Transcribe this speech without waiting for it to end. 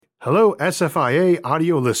Hello, SFIA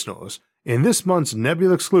audio listeners. In this month's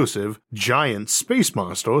Nebula exclusive, Giant Space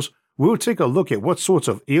Monsters, we'll take a look at what sorts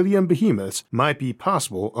of alien behemoths might be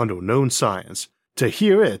possible under known science. To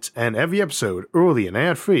hear it and every episode early and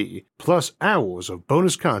ad-free, plus hours of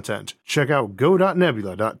bonus content, check out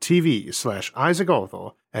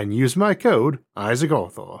go.nebula.tv/IsaacArthur and use my code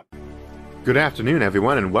IsaacArthur. Good afternoon,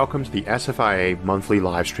 everyone, and welcome to the SFIA monthly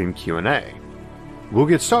livestream Q&A. We'll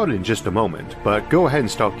get started in just a moment, but go ahead and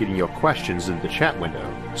start getting your questions in the chat window,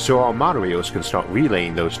 so our moderators can start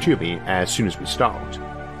relaying those to me as soon as we start.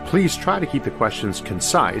 Please try to keep the questions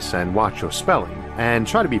concise and watch your spelling, and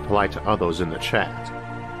try to be polite to others in the chat.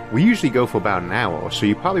 We usually go for about an hour, so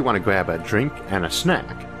you probably want to grab a drink and a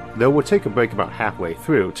snack, though we'll take a break about halfway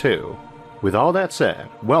through, too. With all that said,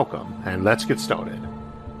 welcome, and let's get started.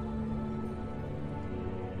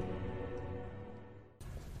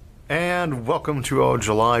 And welcome to our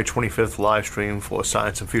July 25th live stream for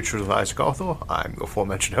Science and Futures of Isaac Arthur. I'm your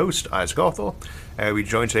aforementioned host, Isaac Arthur, and we're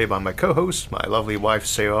joined today by my co-host, my lovely wife,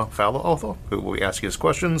 Sarah Fowler Arthur, who will be asking us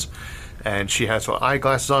questions. And she has her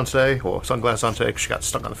eyeglasses on today, or sunglasses on today, because she got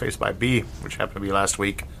stung on the face by a bee, which happened to be last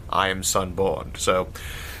week. I am sunburned. So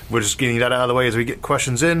we're just getting that out of the way as we get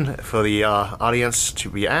questions in for the audience to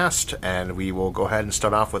be asked, and we will go ahead and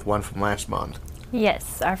start off with one from last month.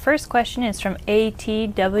 Yes, our first question is from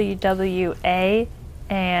ATWWA,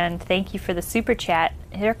 and thank you for the super chat.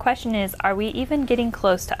 Their question is, are we even getting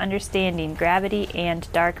close to understanding gravity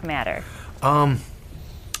and dark matter?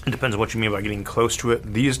 It depends on what you mean by getting close to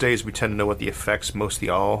it. These days we tend to know what the effects mostly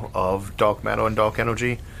are of dark matter and dark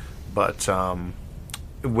energy, but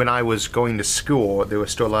when I was going to school, there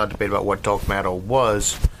was still a lot of debate about what dark matter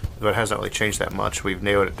was, but it hasn't really changed that much. We've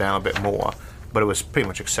narrowed it down a bit more. But it was pretty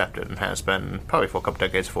much accepted and has been probably for a couple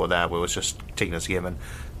decades before that, where it was just taken as given.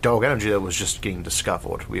 Dark energy that was just getting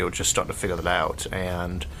discovered. We were just starting to figure that out.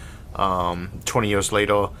 And 20 years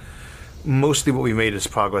later, mostly what we made is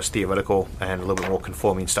progress theoretical and a little bit more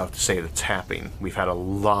conforming stuff to say that it's happening. We've had a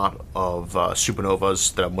lot of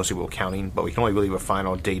supernovas that are mostly what we're counting, but we can only really refine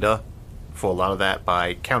our data for a lot of that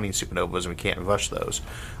by counting supernovas, and we can't rush those.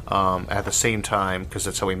 At the same time, because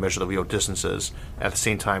that's how we measure the real distances, at the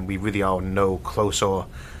same time we really are no closer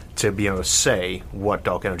to being able to say what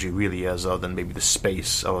dark energy really is, other than maybe the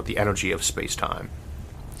space or the energy of space-time.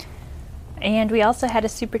 And we also had a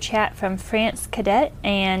super chat from France Cadet,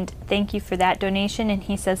 and thank you for that donation. And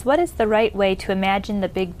he says, what is the right way to imagine the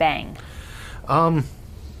Big Bang? One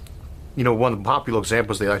of the popular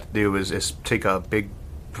examples they like to do is take a big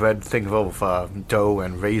bread thing of dough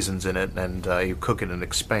and raisins in it, and you cook it and it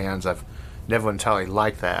expands. I've never entirely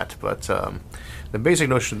liked that, but the basic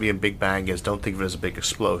notion of being Big Bang is don't think of it as a big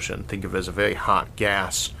explosion. Think of it as a very hot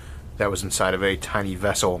gas that was inside a very tiny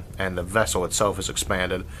vessel, and the vessel itself is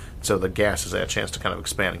expanded, so the gas has had a chance to kind of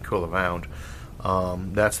expand and cool around.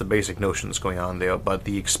 That's the basic notion that's going on there, but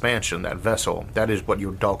the expansion, that vessel, that is what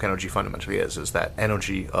your dark energy fundamentally is that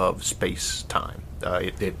energy of space-time.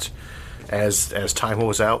 As time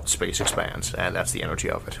moves out, space expands, and that's the energy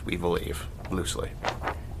of it, we believe, loosely.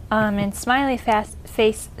 And Smiley Face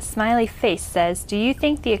says, do you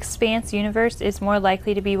think the Expanse universe is more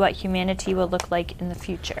likely to be what humanity will look like in the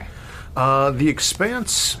future? The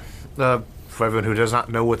Expanse, for everyone who does not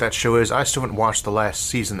know what that show is, I still haven't watched the last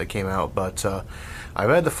season that came out, but I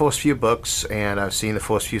read the first few books, and I've seen the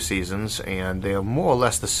first few seasons, and they're more or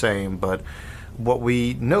less the same, but what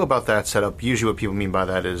we know about that setup, usually what people mean by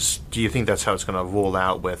that is, do you think that's how it's going to roll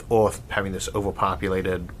out, with Earth having this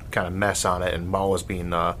overpopulated kind of mess on it, and Mars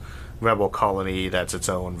being a rebel colony that's its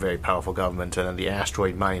own very powerful government, and then the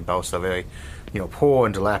asteroid mining belts are very, poor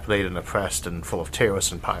and dilapidated and oppressed and full of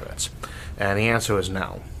terrorists and pirates? And the answer is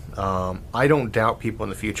no. I don't doubt people in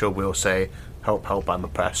the future will say, help, I'm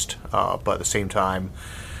oppressed. But at the same time,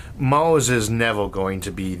 Mars is never going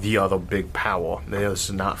to be the other big power. This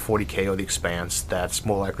is not 40K or the Expanse. That's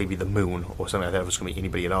more likely to be the Moon or something like that if it's going to be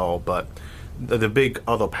anybody at all. But the big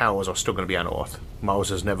other powers are still going to be on Earth.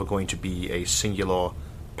 Mars is never going to be a singular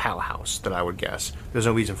powerhouse, that I would guess. There's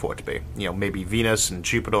no reason for it to be. Maybe Venus and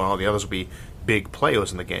Jupiter and all the others will be big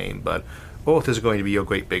players in the game, but Earth is going to be your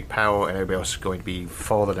great big power, and everybody else is going to be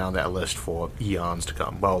farther down that list for eons to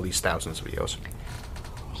come. Well, at least thousands of years.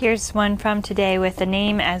 Here's one from today with a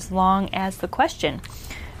name as long as the question.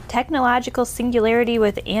 Technological singularity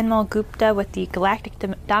with Anmol Gupta with the Galactic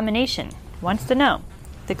Domination wants to know,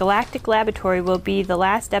 the Galactic Laboratory will be the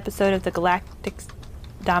last episode of the Galactic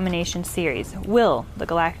Domination series. Will the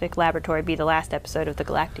Galactic Laboratory be the last episode of the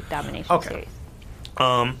Galactic Domination series?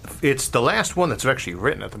 It's the last one that's actually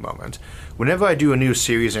written at the moment. Whenever I do a new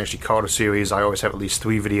series and actually call it a series, I always have at least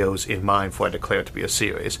 3 videos in mind before I declare it to be a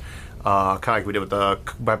series. kind of like we did with the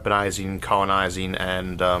weaponizing, colonizing,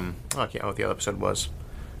 and I can't remember what the other episode was.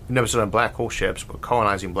 An episode on black hole ships, but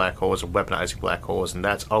colonizing black holes and weaponizing black holes, and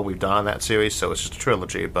that's all we've done in that series, so it's just a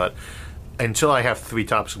trilogy. But until I have 3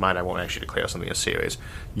 topics in mind, I won't actually declare something a series.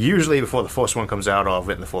 Usually before the first one comes out, I'll have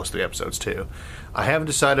written the first 3 episodes too. I haven't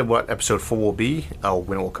decided what episode 4 will be, or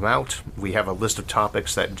when it will come out. We have a list of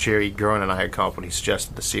topics that Jerry Gurn and I had come up when he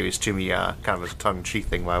suggested the series to me, kind of as a tongue-in-cheek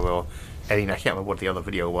thing while we were editing. I can't remember what the other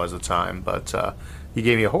video was at the time, but he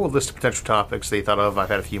gave me a whole list of potential topics that he thought of. I've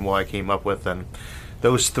had a few more I came up with, and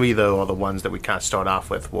those 3, though, are the ones that we kind of start off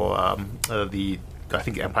with. Were I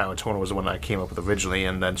think Empire of Torna was the one that I came up with originally,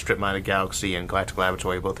 and then Strip Miner Galaxy and Galactic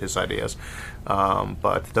Laboratory, both his ideas.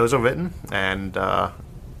 But those are written, and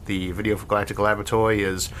the video for Galactic Laboratory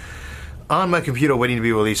is on my computer waiting to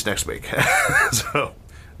be released next week. So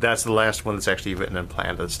that's the last one that's actually written and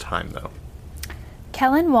planned at this time, though.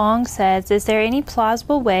 Kellen Wong says, is there any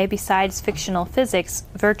plausible way besides fictional physics,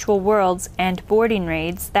 virtual worlds, and boarding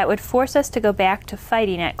raids that would force us to go back to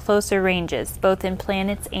fighting at closer ranges, both in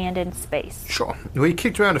planets and in space? Sure. We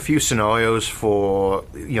kicked around a few scenarios for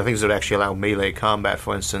things that would actually allow melee combat,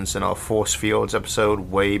 for instance, in our Force Fields episode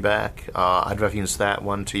way back. I'd reference that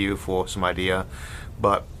one to you for some idea.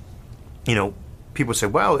 But, people say,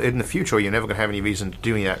 well, in the future, you're never going to have any reason to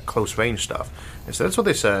do any of that close range stuff. And so that's what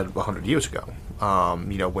they said 100 years ago.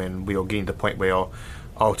 When we were getting to the point where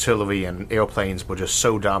artillery and airplanes were just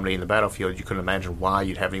so dominating the battlefield, you couldn't imagine why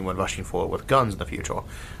you'd have anyone rushing for it with guns in the future,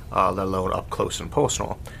 let alone up close and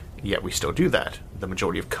personal. Yet we still do that. The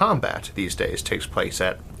majority of combat these days takes place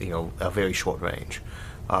at, a very short range.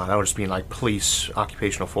 That would just mean like police,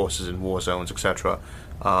 occupational forces in war zones, etc.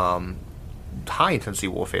 High-intensity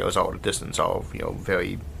warfare is all at a distance, all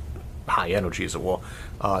very high energy as it were.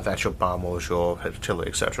 That's your bombers, your artillery,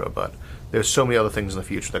 etc. But there's so many other things in the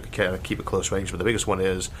future that could kind of keep it close range. But the biggest one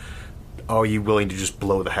is, are you willing to just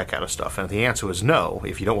blow the heck out of stuff? And the answer is no.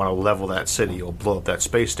 If you don't want to level that city or blow up that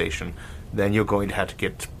space station, then you're going to have to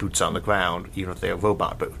get boots on the ground, even if they're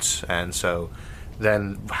robot boots. And so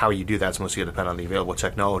then how you do that's mostly going to depend on the available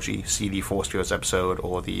technology. CD Force Fields episode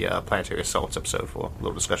or the Planetary Assaults episode for a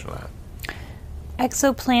little discussion of that.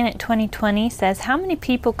 Exoplanet 2020 says, how many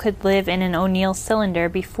people could live in an O'Neill cylinder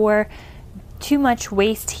before too much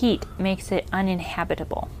waste heat makes it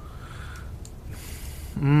uninhabitable?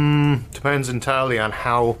 Depends entirely on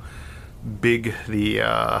how big the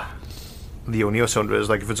O'Neill cylinder is.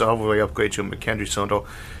 Like if it's all the way upgraded to a McKendree cylinder.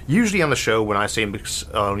 Usually on the show, when I say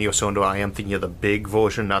O'Neill cylinder, I am thinking of the big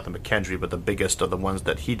version, not the McKendree, but the biggest of the ones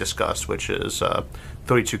that he discussed, which is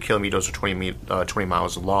 32 kilometers or 20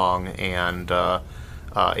 miles long and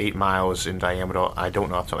 8 miles in diameter. I don't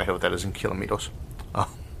know off the top of my head what that is in kilometers.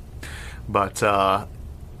 But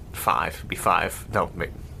 5, be 5. No,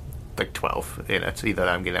 maybe like 12 in it. Either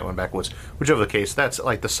I'm getting that one backwards. Whichever the case, that's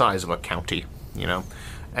like the size of a county,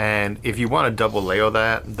 And if you want to double layer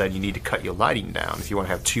that, then you need to cut your lighting down if you want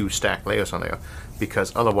to have 2 stacked layers on there,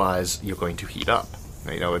 because otherwise you're going to heat up.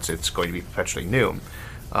 It's going to be perpetually new.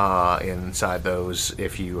 Inside those,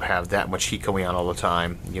 if you have that much heat going on all the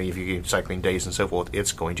time, if you get cycling days and so forth,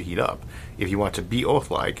 it's going to heat up. If you want to be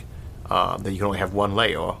Earth-like, then you can only have 1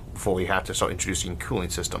 layer before you have to start introducing cooling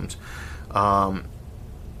systems.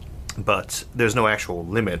 But there's no actual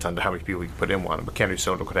limit on how many people you can put in one. A McKendree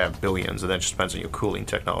cylinder could have billions, and that just depends on your cooling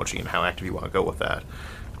technology and how active you want to go with that.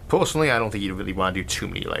 Personally, I don't think you really want to do too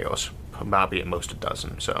many layers. Probably at most a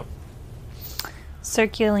dozen. So,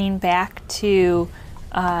 circling back to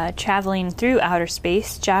traveling through outer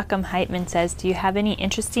space, Joachim Heitman says, do you have any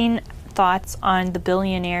interesting thoughts on the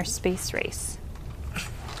billionaire space race?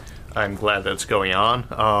 I'm glad that it's going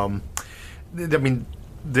on.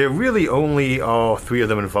 There really only are 3 of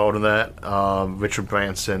them involved in that: Richard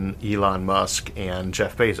Branson, Elon Musk, and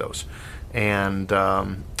Jeff Bezos. And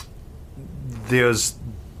there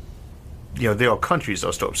are countries that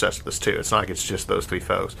are still obsessed with this too. It's not like it's just those 3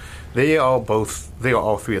 folks. They are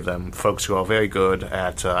all 3 of them folks who are very good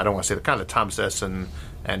at, I don't want to say the kind of Thomas Edison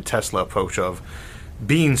and Tesla approach of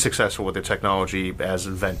being successful with their technology as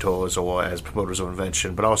inventors or as promoters of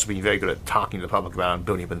invention, but also being very good at talking to the public about it and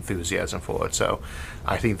building up enthusiasm for it. So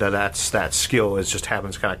I think that skill is just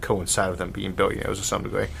happens to kind of coincide with them being billionaires to some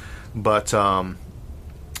degree. But I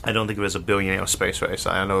don't think it was a billionaire space race.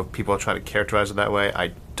 I know people are trying to characterize it that way.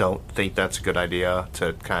 I don't think that's a good idea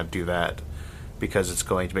to kind of do that, because it's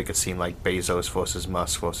going to make it seem like Bezos versus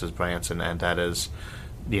Musk versus Branson, and that is,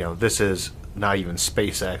 this is not even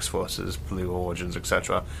SpaceX versus Blue Origins,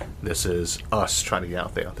 etc. This is us trying to get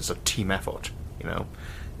out there. This is a team effort,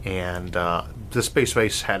 And the space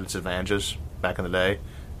race had its advantages back in the day.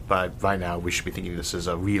 But right now, we should be thinking this is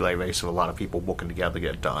a relay race of a lot of people working together to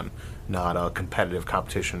get it done, not a competitive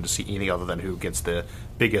competition to see anything other than who gets the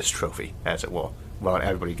biggest trophy, as it were. Well,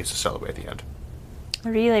 everybody gets to celebrate at the end. A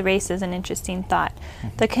relay race is an interesting thought.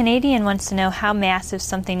 The Canadian wants to know how massive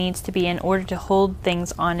something needs to be in order to hold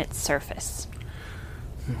things on its surface.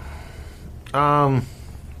 That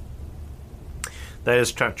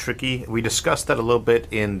is kind of tricky. We discussed that a little bit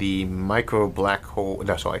in the micro black hole.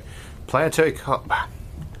 No, sorry,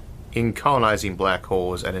 in colonizing black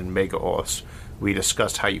holes and in mega Earths. We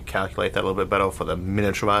discussed how you calculate that a little bit better for the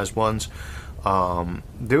miniaturized ones.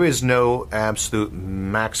 There is no absolute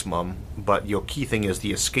maximum, but your key thing is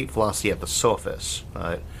the escape velocity at the surface.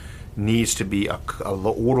 Needs to be a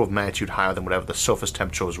order of magnitude higher than whatever the surface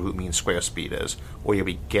temperature's root mean square speed is, or you'll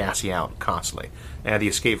be gassing out constantly. And the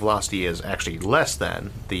escape velocity is actually less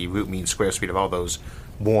than the root mean square speed of all those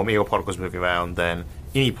warm air particles moving around, then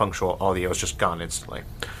any puncture, all the air is just gone instantly.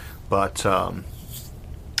 But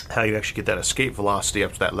how you actually get that escape velocity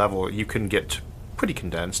up to that level, you can get pretty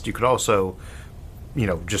condensed. You could also,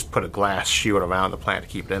 just put a glass shield around the planet to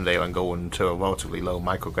keep it in there and go into a relatively low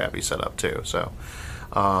microgravity setup too. So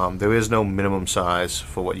there is no minimum size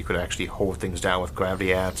for what you could actually hold things down with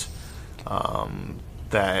gravity at.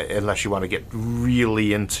 That unless you want to get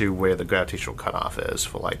really into where the gravitational cutoff is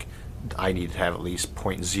for I need to have at least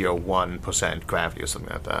 0.01% gravity or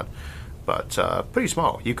something like that. But pretty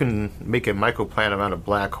small. You can make a microplanet around a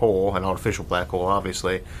black hole, an artificial black hole,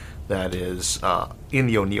 obviously, that is in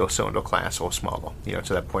the O'Neill cylinder class or smaller.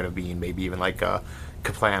 To that point of being maybe even like a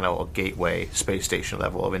Kaplan or Gateway space station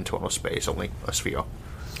level of internal space, only a sphere.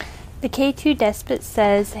 The K2 Despot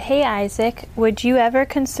says, "Hey Isaac, would you ever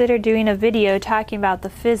consider doing a video talking about the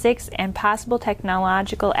physics and possible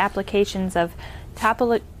technological applications of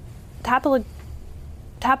topological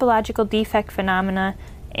defect phenomena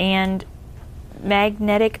and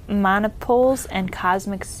magnetic monopoles and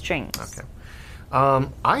cosmic strings?" Okay.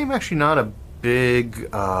 I am actually not a big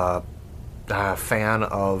fan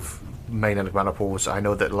of magnetic monopoles. I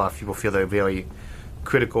know that a lot of people feel they're very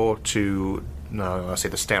critical to, I say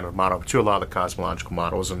the standard model, but to a lot of the cosmological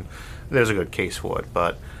models, and there's a good case for it.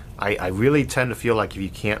 But I really tend to feel like if you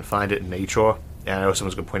can't find it in nature, and I know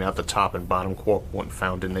someone's going to point out the top and bottom quark weren't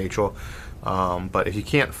found in nature, but if you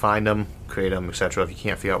can't find them, create them, etc., if you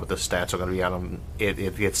can't figure out what the stats are going to be on them,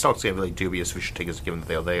 it starts to get really dubious. We should take it as given that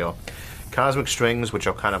they're there. Cosmic strings, which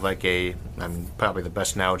are kind of like probably the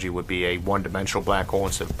best analogy would be a one-dimensional black hole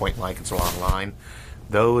instead of point-like, it's a long line.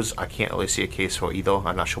 Those, I can't really see a case for either.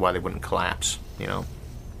 I'm not sure why they wouldn't collapse, But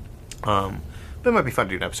it might be fun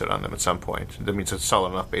to do an episode on them at some point. That means it's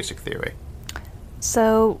solid enough basic theory.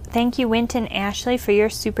 So, thank you, Winton Ashley, for your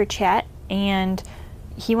super chat, and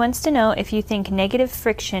he wants to know if you think negative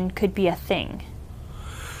friction could be a thing.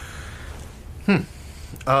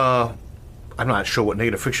 I'm not sure what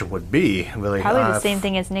negative friction would be, really. Probably the same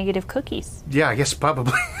thing as negative cookies. Yeah, I guess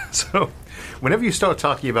probably. So, whenever you start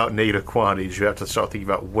talking about negative quantities, you have to start thinking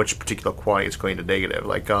about which particular quantity is going to negative.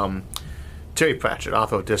 Like, Terry Pratchett,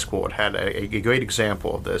 author of Discord, had a great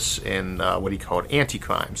example of this in what he called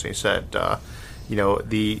anti-crimes. He said,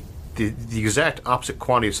 the exact opposite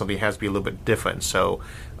quantity of something has to be a little bit different. So,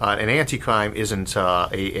 an anti-crime isn't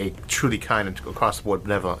a truly kind and across-the-board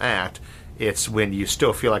benevolent act. It's when you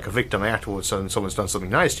still feel like a victim afterwards and someone's done something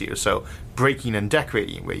nice to you. So breaking and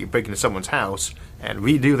decorating, where you break into someone's house and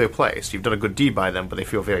redo their place. You've done a good deed by them, but they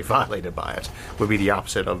feel very violated by it, would be the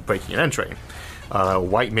opposite of breaking and entering.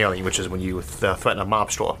 White mailing, which is when you threaten a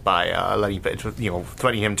mobster by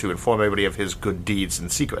threatening him to inform everybody of his good deeds in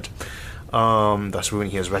secret, thus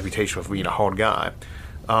ruining his reputation for being a hard guy.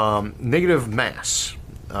 Negative mass.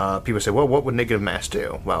 People say, well, what would negative mass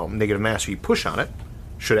do? Well, negative mass, if you push on it,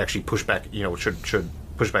 should actually push back, should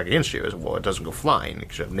push back against you as well. It doesn't go flying.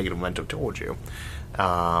 It should have negative momentum towards you.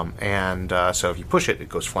 So if you push it, it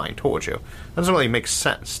goes flying towards you. That doesn't really make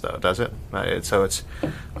sense, though, does it? So it's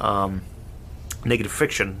negative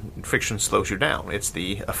friction. Friction slows you down. It's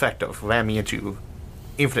the effect of ramming into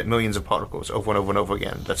infinite millions of particles over and over and over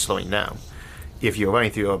again that's slowing down. If you're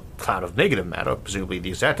running through a cloud of negative matter, presumably the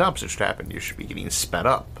exact opposite should happen. You should be getting sped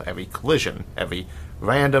up. Every collision, every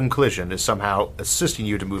random collision is somehow assisting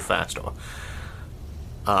you to move faster.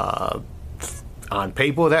 On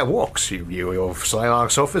paper, that works. You're sliding along a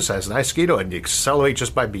surface as an ice skater, and you accelerate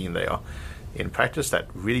just by being there. In practice, that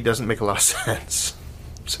really doesn't make a lot of sense.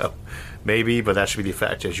 So, maybe, but that should be the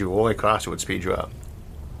effect. As you roll across, it would speed you up.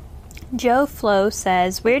 Joe Flo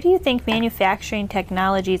says, where do you think manufacturing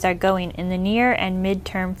technologies are going in the near and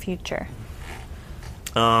mid-term future?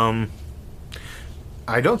 I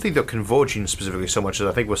don't think they're converging specifically so much as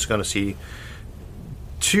I think we're going to see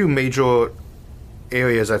two major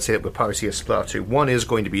areas I'd say that we'll probably see a split out to. One is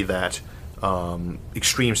going to be that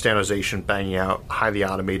extreme standardization, banging out, highly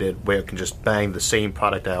automated, where it can just bang the same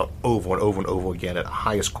product out over and over and over again at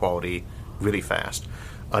highest quality really fast.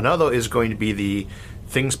 Another is going to be the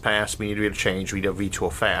things pass, we need to be able to change, we need to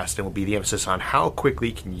retool fast, and will be the emphasis on how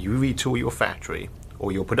quickly can you retool your factory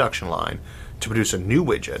or your production line to produce a new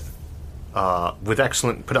widget with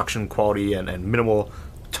excellent production quality and minimal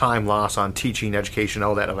time loss on teaching, education,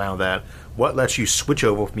 all that around that. What lets you switch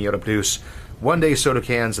over from being able to produce one day soda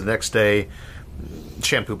cans, the next day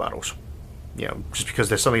shampoo bottles? You know, just because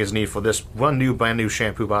there's something that's needed for this one new, brand new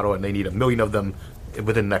shampoo bottle and they need 1 million of them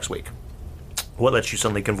within the next week. What lets you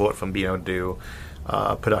suddenly convert from being able to do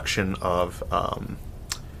production of,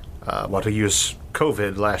 to use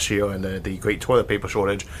COVID last year and the great toilet paper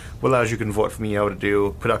shortage, what allows you to convert from being able to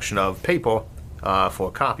do production of paper for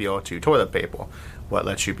a copier to toilet paper? What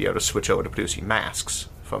lets you be able to switch over to producing masks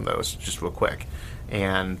from those just real quick?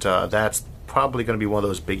 And that's probably going to be one of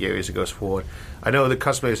those big areas that goes forward. I know the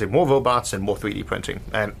customers say more robots and more 3D printing,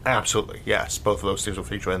 and absolutely, yes, both of those things will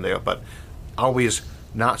feature in there, but always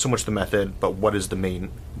not so much the method, but what is the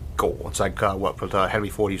main goal. It's like what Henry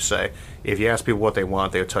Ford used to say, if you ask people what they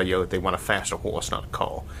want, they'll tell you they want a faster horse, not a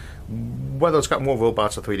car. Whether it's got more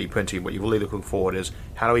robots or 3D printing, what you're really looking forward is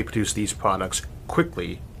how do we produce these products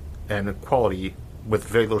quickly and quality with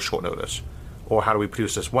very little short notice? Or how do we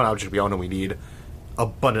produce this one object we all know we need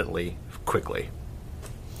abundantly quickly?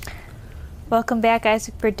 Welcome back,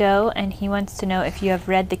 Isaac Bordeaux, and he wants to know if you have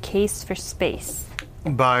read The Case for Space.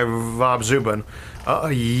 By Rob Zubin.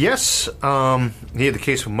 Yes, he had The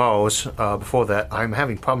Case for Mars. Before that, I'm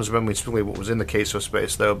having problems remembering specifically what was in The Case for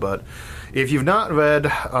Space, though. But if you've not read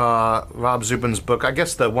Rob Zubin's book, I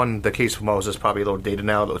guess The Case for Mars is probably a little dated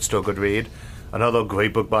now, though it's still a good read. Another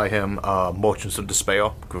great book by him, Merchants of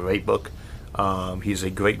Despair. Great book. He's a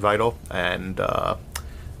great writer, and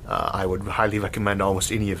I would highly recommend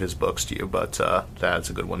almost any of his books to you, but that's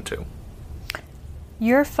a good one, too.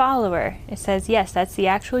 Your follower. It says, yes, that's the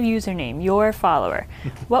actual username, your follower.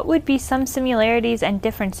 What would be some similarities and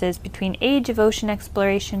differences between Age of Ocean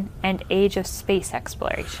Exploration and Age of Space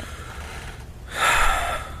Exploration?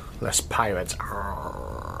 Less pirates.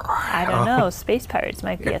 I don't know. Space pirates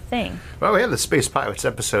might be a thing. Well, we had the Space Pirates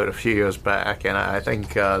episode a few years back, and I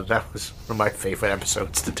think that was one of my favorite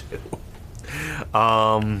episodes to do.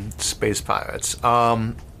 Space Pirates.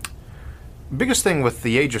 Biggest thing with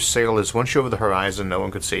the Age of Sail is once you're over the horizon, no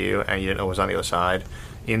one could see you, and you didn't know what was on the other side.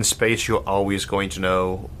 In space, you're always going to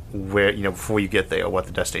know where, before you get there, what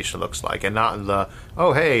the destination looks like, and not in the,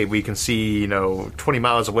 oh, hey, we can see, 20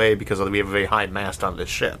 miles away because we have a very high mast on this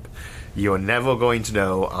ship. You're never going to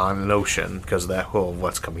know on an ocean because of that,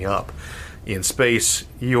 what's coming up. In space,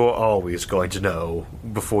 you're always going to know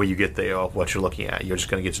before you get there what you're looking at. You're just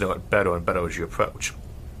going to get to know it better and better as you approach.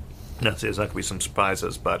 Now, there's not going to be some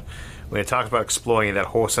surprises, but when it talks about exploring, that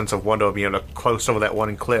whole sense of wonder of being able to close over that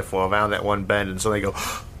one cliff or around that one bend and suddenly go,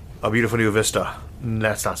 a beautiful new vista.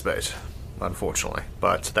 That's not space, unfortunately.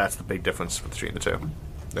 But that's the big difference between the two,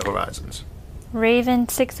 the horizons.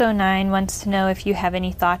 Raven609 wants to know if you have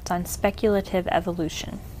any thoughts on speculative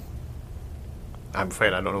evolution. I'm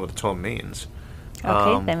afraid I don't know what the term means.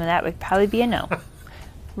 Okay, then that would probably be a no.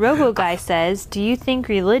 Robo Guy says, do you think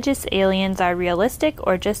religious aliens are realistic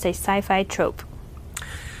or just a sci-fi trope?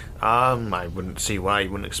 I wouldn't see why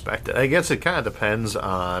you wouldn't expect it. I guess it kind of depends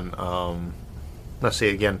on, let's see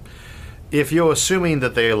again, if you're assuming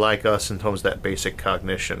that they're like us in terms of that basic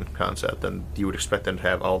cognition concept, then you would expect them to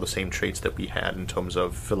have all the same traits that we had in terms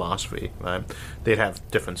of philosophy, right? They'd have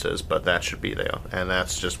differences, but that should be there, and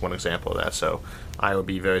that's just one example of that, so I would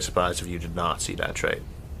be very surprised if you did not see that trait.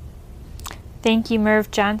 Thank you,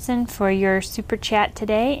 Merv Johnson, for your super chat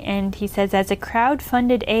today. And he says, as a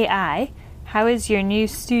crowd-funded AI, how is your new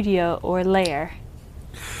studio or lair?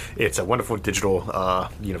 It's a wonderful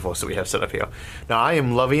digital universe that we have set up here. Now, I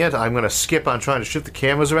am loving it. I'm going to skip on trying to shift the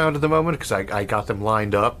cameras around at the moment because I got them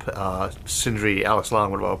lined up. Sindri, Alex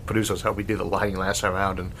Long, one of our producers, helped me do the lighting last time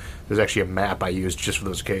around, and there's actually a map I used just for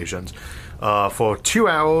those occasions. For 2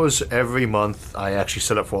 hours every month, I actually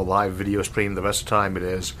set up for a live video stream. The rest of the time, it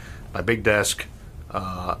is my big desk,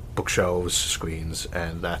 bookshelves, screens,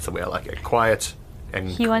 and that's the way I like it. Quiet and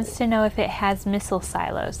He wants to know if it has missile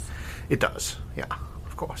silos. It does, yeah,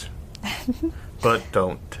 of course. But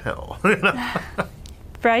don't tell.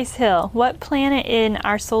 Bryce Hill, what planet in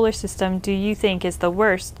our solar system do you think is the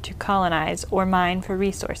worst to colonize or mine for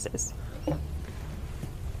resources?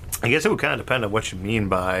 I guess it would kind of depend on what you mean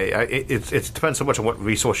by it depends so much on what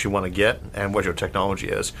resource you want to get and what your technology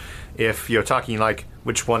is. If you're talking like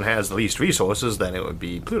which one has the least resources, then it would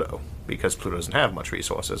be Pluto, because Pluto doesn't have much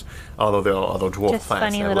resources. Although there are other dwarf Just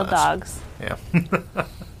planets. funny little dogs. Yeah.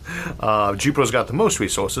 Jupiter's got the most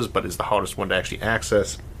resources, but is the hardest one to actually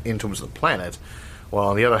access in terms of the planet. While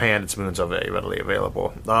on the other hand, its moons are very readily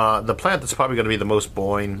available. The planet that's probably going to be the most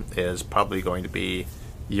boring is probably going to be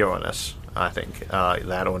Uranus, I think.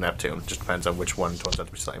 That or Neptune. Just depends on which one turns out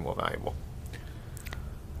to be slightly more valuable.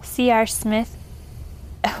 C.R. Smith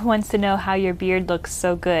wants to know how your beard looks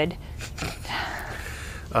so good.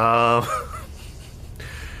 Well,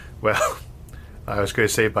 I was going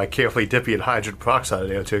to say by carefully dipping in hydrogen peroxide a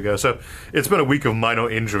day or two ago. So it's been a week of minor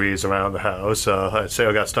injuries around the house. I'd say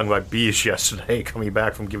I got stung by bees yesterday coming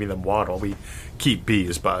back from giving them water. We keep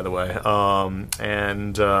bees, by the way.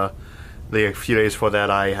 The few days before that,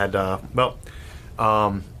 I had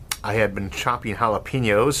I had been chopping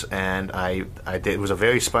jalapenos, and I did. It was a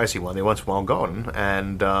very spicy one. They weren't well gone,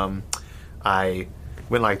 and I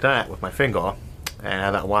went like that with my finger, and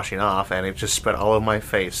had that washing off, and it just spread all over my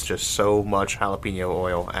face. Just so much jalapeno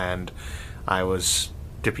oil, and I was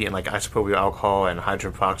dipping in like isopropyl alcohol and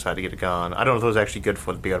hydrogen peroxide to get it gone. I don't know if it was actually good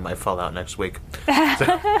for the beard. It might fall out next week.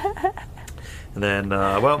 And then,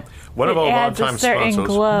 one of our longtime sponsors. It adds a certain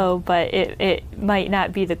glow, but it might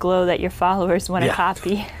not be the glow that your followers want to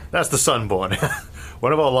copy. That's the sunborn.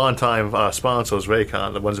 One of our longtime sponsors,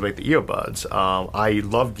 Raycon, the ones that make the earbuds. I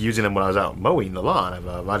loved using them when I was out mowing the lawn. I'm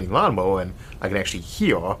a riding lawnmower, and I can actually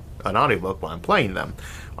hear an audiobook while I'm playing them.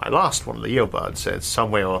 I lost one of the earbuds. It's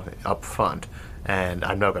somewhere up front, and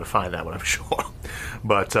I'm not going to find that one, I'm sure.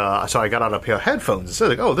 But so I got out a pair of headphones and said,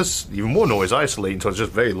 like, oh, this is even more noise isolating, so it's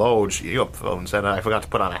just very large earphones. And I forgot to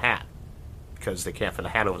put on a hat because they can't fit a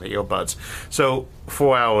hat over the earbuds. So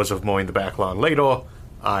 4 hours of mowing the back lawn later,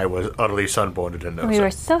 I was utterly sunburned and didn't notice. We were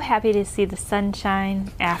so happy to see the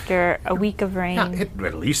sunshine after a week of rain. Yeah,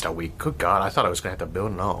 at least a week. Good God, I thought I was going to have to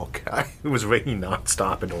build an ark. It was raining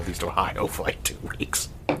nonstop in Northeast Ohio for like 2 weeks.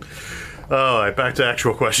 All right, back to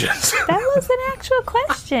actual questions. That was an actual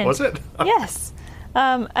question. Was it? Yes.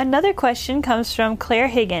 Another question comes from Claire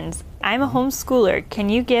Higgins. I'm a homeschooler. Can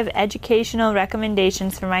you give educational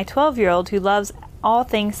recommendations for my 12-year-old who loves all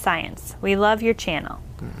things science? We love your channel.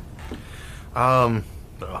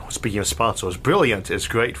 Speaking of sponsors, Brilliant is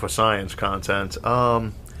great for science content.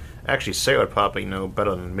 Actually, Sarah would probably know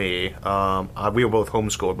better than me. We were both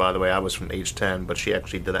homeschooled, by the way. I was from age 10, but she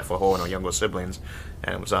actually did that for her and her younger siblings,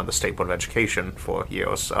 and was on the State Board of Education for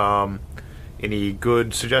years. Any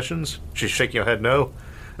good suggestions? She's shaking her head no.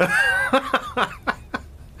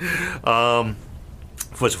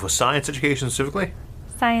 For science education specifically?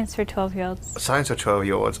 Science for 12-year-olds. Science for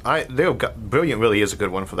 12-year-olds. Brilliant really is a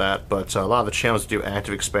good one for that, but a lot of the channels do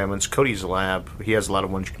active experiments. Cody's lab, he has a lot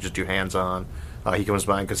of ones you can just do hands-on. He comes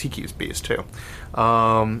by because he keeps bees too.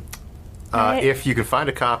 If you can find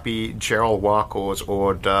a copy, Gerald Walker's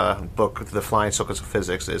book, The Flying Circus of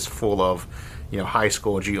Physics, is full of high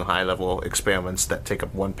school, junior high level experiments that take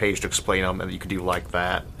up one page to explain them, and you can do like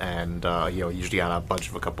that, and usually on a budget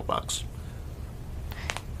of a couple bucks.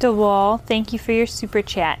 DeWall, thank you for your super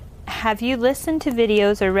chat. Have you listened to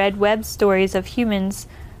videos or read web stories of humans,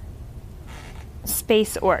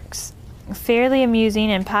 space orcs? Fairly amusing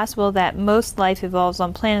and possible that most life evolves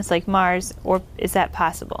on planets like Mars, or is that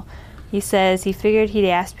possible? He says he figured he'd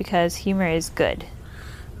ask because humor is good.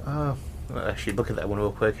 Actually, look at that one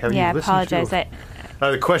real quick. Have I you apologize.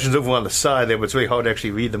 The question's over on the side there, but it's really hard to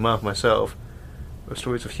actually read them off myself. The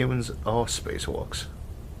stories of humans or spacewalks.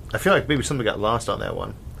 I feel like maybe something got lost on that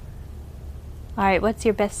one. All right, what's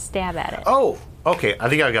your best stab at it? Oh, okay. I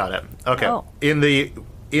think I got it. Okay. Oh.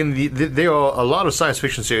 There are a lot of science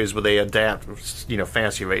fiction series where they adapt,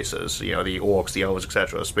 fantasy races, the orcs, the elves,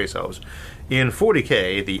 etc., space elves. In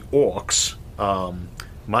 40K, the orcs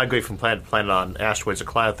migrate from planet to planet on asteroids or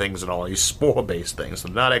cloud things and all these spore-based things.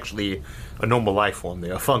 They're not actually a normal life form;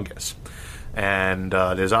 they're a fungus. And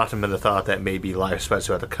there's often been the thought that maybe life spreads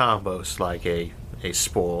throughout the cosmos, like a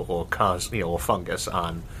spore or or fungus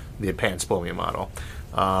on the panspermia model.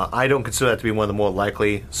 I don't consider that to be one of the more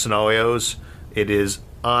likely scenarios. It is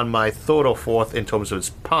on my third or fourth in terms of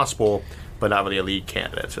it's possible, but not really a lead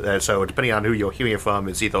candidate. So depending on who you're hearing from,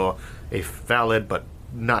 it's either a valid but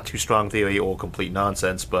not too strong theory or complete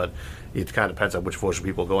nonsense, but it kind of depends on which version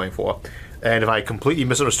people are going for. And if I completely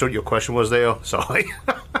misunderstood your question was there, sorry.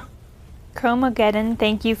 Chromageddon,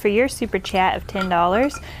 thank you for your super chat of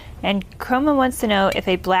 $10. And Chroma wants to know if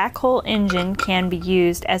a black hole engine can be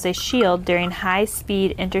used as a shield during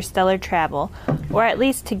high-speed interstellar travel, or at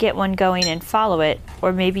least to get one going and follow it,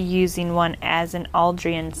 or maybe using one as an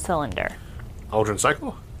Aldrin cylinder. Aldrin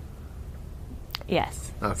cycle?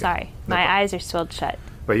 Yes. Okay. Sorry. No My problem. eyes are swelled shut.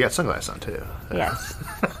 But you got sunglasses on, too. Yes.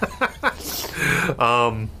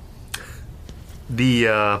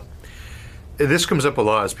 This comes up a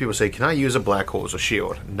lot as people say, can I use a black hole as a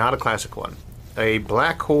shield? Not a classic one. A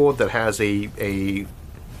black hole that has a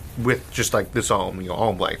with just like this arm,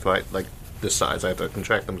 arm length, right? Like this size. I have to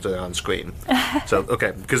contract them to on screen. So,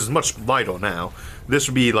 okay, because it's much lighter now. This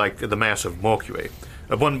would be like the mass of Mercury.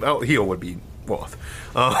 One out here would be Earth.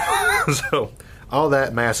 So, all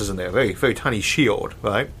that mass is in there. Very, very tiny shield,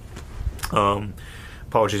 right?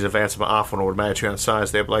 Apologies in advance, I'm off on order of magnitude on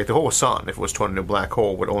size there, but like the whole sun, if it was turned into a black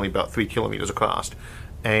hole, would only about 3 kilometers across.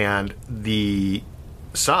 And the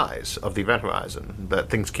size of the event horizon that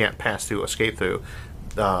things can't pass through, escape through,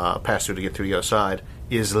 pass through to get through the other side,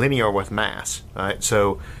 is linear with mass, right?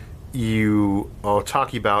 So you are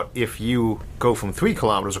talking about if you go from 3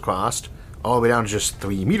 kilometers across all the way down to just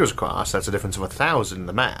 3 meters across, that's a difference of 1,000 in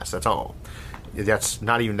the mass, that's all. That's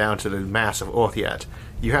not even down to the mass of Earth yet.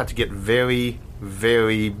 You have to get very,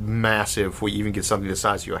 very massive before you even get something the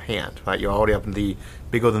size of your hand, right? You're already up in the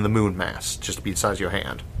bigger than the moon mass, just to be the size of your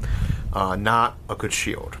hand. Not a good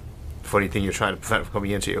shield for anything you're trying to prevent from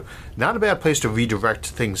coming into you. Not a bad place to redirect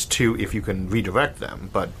things to if you can redirect them,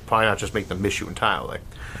 but probably not just make them miss you entirely.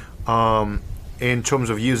 In terms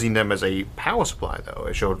of using them as a power supply, though,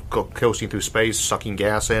 as you're coasting through space, sucking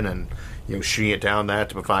gas in, and shooting it down that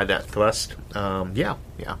to provide that thrust, yeah.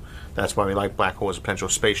 That's why we like black holes as potential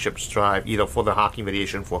spaceships to drive, either for the Hawking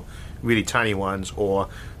radiation for really tiny ones, or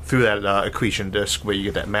through that accretion disk where you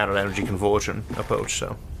get that matter energy conversion approach.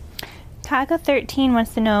 So, Kaga13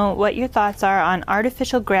 wants to know what your thoughts are on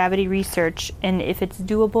artificial gravity research and if it's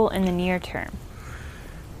doable in the near term.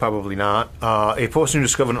 Probably not. A person who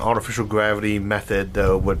discovered an artificial gravity method,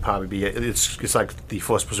 though, would probably be it's like the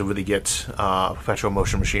first person to really get perpetual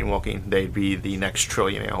motion machine working. They'd be the next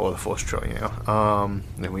trillionaire or the first trillionaire.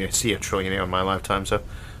 And we see a trillionaire in my lifetime, so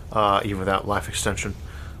even without life extension.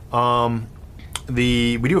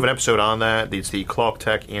 We do have an episode on that. It's the Clark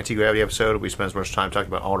Tech anti-gravity episode. We spend as much time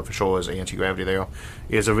talking about artificial as anti-gravity there.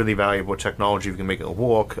 It is a really valuable technology if you can make it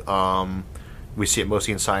work. We see it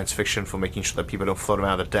mostly in science fiction for making sure that people don't float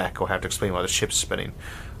around the deck or have to explain why the ship's spinning.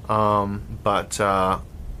 But I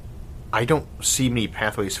don't see many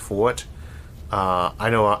pathways for it. I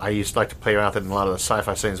know I used to like to play around with it in a lot of the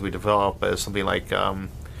sci-fi things we develop as something like, instead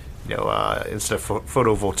of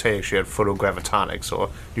photovoltaics, you had photogravitonics or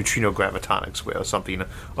neutrino gravitonics, where something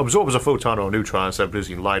absorbs a photon or a neutron instead of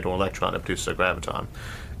producing light or electron, it produces a graviton.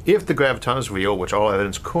 If the graviton is real, which all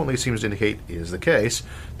evidence currently seems to indicate is the case,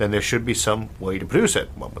 then there should be some way to produce it,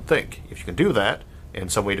 one would think. If you can do that,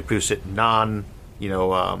 and some way to produce it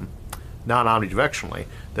non-omnidirectionally,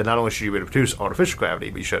 then not only should you be able to produce artificial gravity,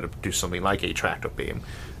 but you should produce something like a tractor beam.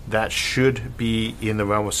 That should be in the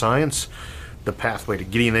realm of science. The pathway to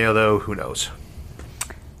getting there, though, who knows?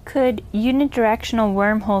 Could unidirectional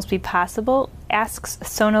wormholes be possible? Asks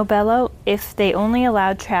Sonobello if they only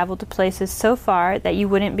allowed travel to places so far that you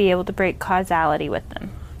wouldn't be able to break causality with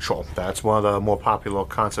them. Sure, that's one of the more popular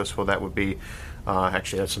concepts for that would be,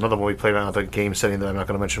 actually that's another one we played around with a game setting that I'm not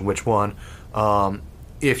going to mention which one.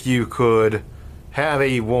 If you could have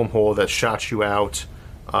a wormhole that shot you out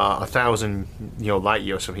 1,000 light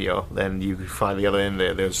years from here, then you could find the other end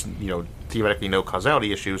there. There's theoretically no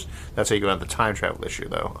causality issues. That's how you go down the time travel issue,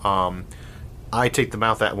 though. I take the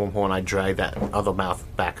mouth of that wormhole and I drag that other mouth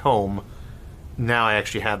back home. Now I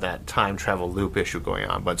actually have that time travel loop issue going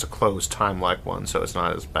on, but it's a closed time-like one, so it's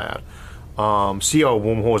not as bad. See our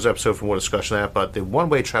wormholes episode for more discussion of that, but the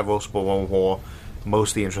one-way traversable wormhole,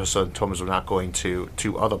 mostly interested in terms of not going to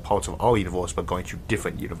other parts of our universe, but going to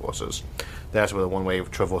different universes. That's where the one-way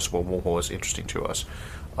traversable wormhole is interesting to us.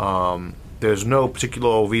 There's no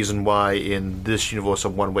particular reason why in this universe a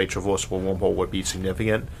one-way traversable wormhole would be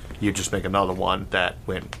significant. You just make another one that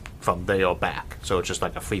went from there back. So it's just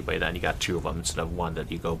like a freeway, then you got two of them instead of one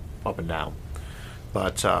that you go up and down.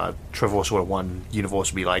 But traversable one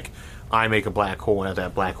universe would be like, I make a black hole, and at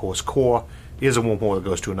that black hole's core is a wormhole that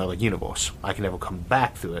goes to another universe. I can never come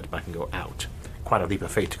back through it, but I can go out. Quite a leap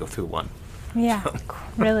of faith to go through one. Yeah,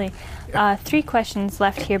 really. 3 questions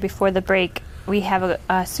left here before the break. We have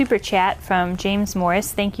a super chat from James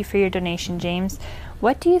Morris. Thank you for your donation, James.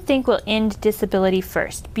 What do you think will end disability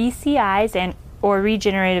first, BCIs or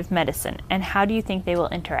regenerative medicine, and how do you think they will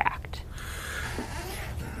interact?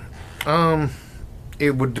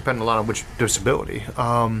 It would depend a lot on which disability.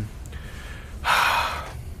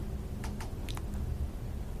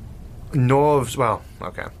 Norv's, well,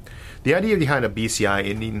 okay. The idea behind a BCI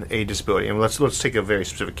ending a disability, and let's take a very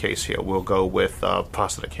specific case here. We'll go with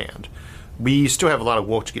prosthetic hand. We still have a lot of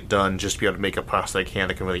work to get done just to be able to make a prosthetic hand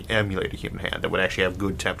that can really emulate a human hand, that would actually have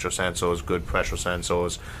good temperature sensors, good pressure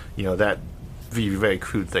sensors, that very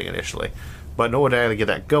crude thing initially. But in order to actually get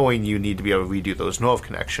that going, you need to be able to redo those nerve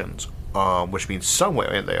connections, which means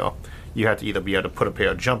somewhere in there, you have to either be able to put a pair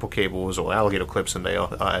of jumper cables or alligator clips in there,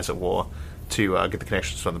 as it were, to get the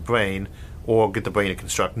connections from the brain, or get the brain to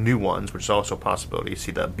construct new ones, which is also a possibility. You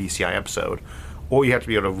see the BCI episode. Or you have to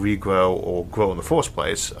be able to regrow or grow in the first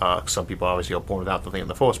place. Some people obviously are born without the thing in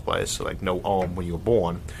the first place, so like no arm when you were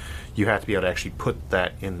born. You have to be able to actually put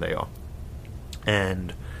that in there.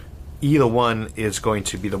 And either one is going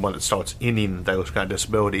to be the one that starts ending those kind of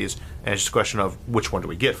disabilities, and it's just a question of which one do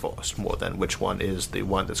we get first, more than which one is the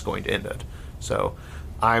one that's going to end it. So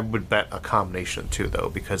I would bet a combination of the two, though,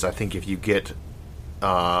 because I think if you get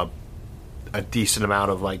a decent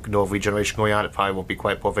amount of like nerve regeneration going on, it probably won't be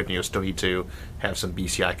quite perfect, and you'll still need to have some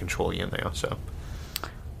BCI control in there. So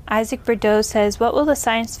Isaac Bordeaux says, what will the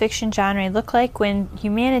science fiction genre look like when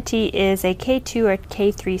humanity is a K2 or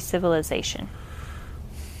K3 civilization?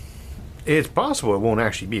 It's possible it won't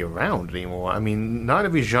actually be around anymore. I mean, not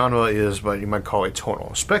every genre is what you might call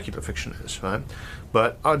eternal. Speculative fiction is, right?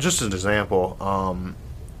 But just as an example,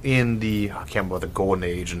 in the, I can't remember what the Golden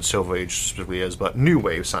Age and Silver Age specifically is, but new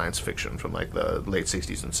wave science fiction from like the late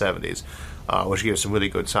 60s and 70s, which gives some really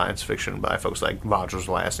good science fiction by folks like Roger's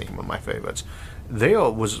Last Name, one of my favorites. There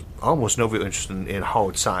was almost no real interest in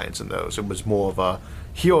hard science in those. It was more of a,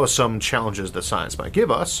 here are some challenges that science might give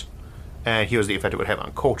us, and here's the effect it would have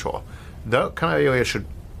on culture. That kind of area should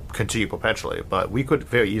continue perpetually, but we could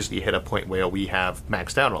very easily hit a point where we have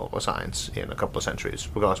maxed out all of our science in a couple of centuries,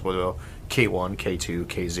 regardless of whether K1, K2,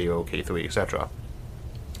 K0, K3, etc.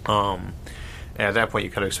 And at that point,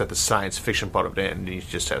 you kind of expect the science fiction part of it, and you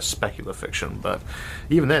just have speculative fiction. But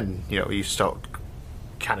even then, you start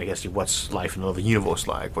kind of guessing what's life in another universe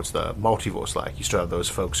like, what's the multiverse like. You still have those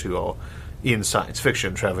folks who are in science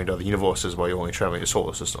fiction traveling to other universes while you're only traveling to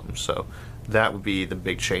solar systems. So that would be the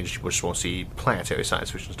big change. You just won't see planetary science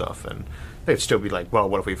fiction stuff, and they'd still be like, well,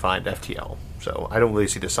 what if we find FTL? So I don't really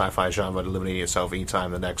see the sci-fi genre eliminating itself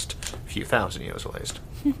anytime in the next few thousand years at least.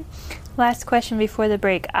 Last question before the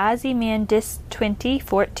break. Ozymandias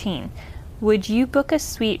 2014. Would you book a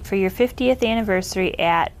suite for your 50th anniversary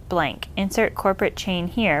at blank? Insert corporate chain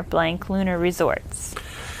here, blank Lunar Resorts.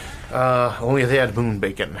 Only if they had moon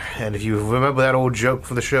bacon. And if you remember that old joke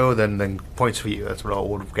from the show, then points for you. That's what all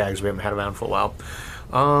old gags we haven't had around for a while.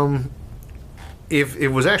 If it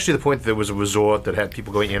was actually the point that there was a resort that had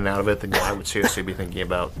people going in and out of it, then I would seriously be thinking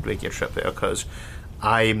about making a trip there, because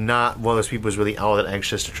I'm not one of those people who's really all that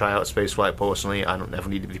anxious to try out spaceflight personally. I don't ever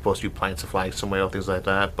need to be supposed to be planning to fly somewhere or things like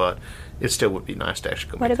that, but it still would be nice to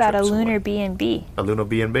actually go. What about a lunar B&B? A lunar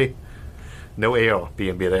B&B? No AO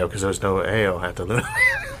B&B there, because there's no AO at the lunar.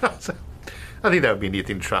 I think that would be a neat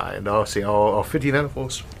thing to try. And obviously, our 50th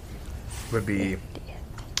anniversary would be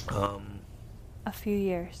a few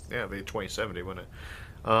years. Yeah, it'd be 2070, wouldn't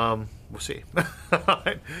it? We'll see. All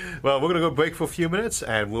right. Well, we're going to go break for a few minutes,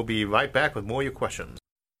 and we'll be right back with more of your questions.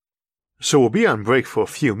 So we'll be on break for a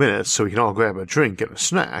few minutes so we can all grab a drink and a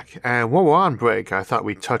snack. And while we're on break, I thought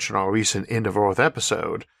we'd touch on our recent End of Earth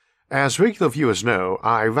episode. As regular viewers know,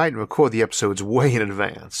 I write and record the episodes way in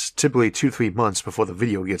advance, typically 2-3 months before the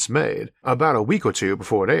video gets made, about a week or two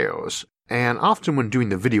before it airs, and often when doing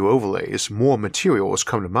the video overlays, more materials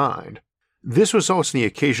come to mind. This results in the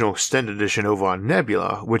occasional extended edition over on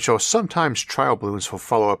Nebula, which are sometimes trial balloons for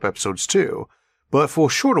follow-up episodes too, but for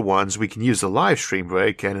shorter ones we can use the live stream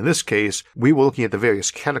break, and in this case, we were looking at the various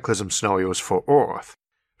Cataclysm scenarios for Earth.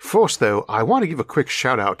 First though, I want to give a quick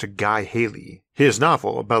shout out to Guy Haley. His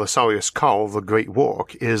novel, Belisarius Cawl, The Great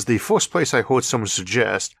Work, is the first place I heard someone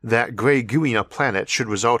suggest that grey gooey in a planet should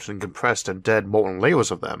result in compressed and dead molten layers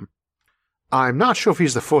of them. I'm not sure if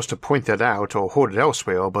he's the first to point that out or heard it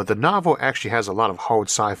elsewhere, but the novel actually has a lot of hard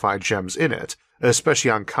sci-fi gems in it, especially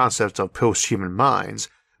on concepts of post-human minds,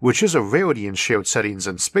 which is a rarity in shared settings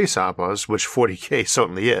and space operas, which 40K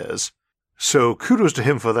certainly is. So kudos to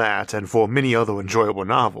him for that, and for many other enjoyable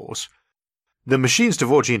novels. The machines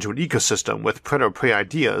diverging into an ecosystem with predator-prey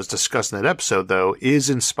ideas discussed in that episode, though, is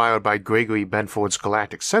inspired by Gregory Benford's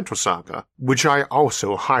Galactic Central Saga, which I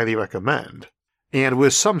also highly recommend. And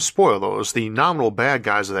with some spoilers, the nominal bad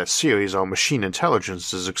guys of that series are machine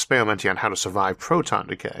intelligences experimenting on how to survive proton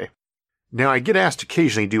decay. Now, I get asked to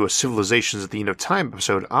occasionally do a Civilizations at the End of Time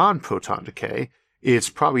episode on proton decay.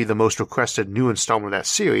 It's probably the most requested new installment of that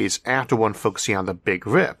series after one focusing on the Big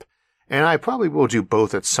Rip, And I probably will do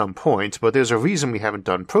both at some point, but there's a reason we haven't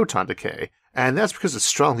done proton decay, and that's because it's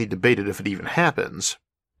strongly debated if it even happens.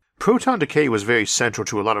 Proton decay was very central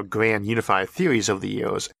to a lot of grand unified theories over the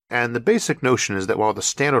years, and the basic notion is that while the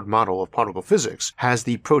standard model of particle physics has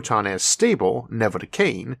the proton as stable, never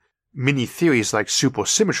decaying, many theories like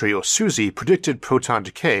supersymmetry or SUSY predicted proton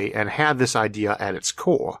decay and had this idea at its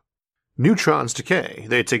core. Neutrons decay,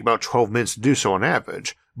 they take about 12 minutes to do so on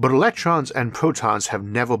average, but electrons and protons have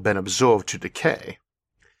never been observed to decay.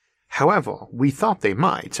 However, we thought they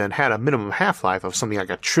might, and had a minimum half-life of something like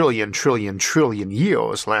a trillion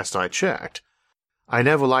years last I checked. I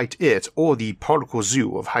never liked it or the particle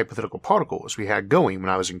zoo of hypothetical particles we had going when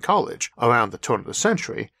I was in college, around the turn of the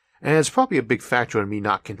century, and it's probably a big factor in me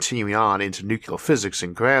not continuing on into nuclear physics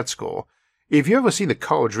in grad school. If you ever seen the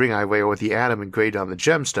college ring I wear with the atom engraved on the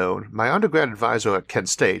gemstone, my undergrad advisor at Kent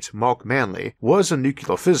State, Mark Manley, was a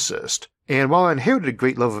nuclear physicist, and while I inherited a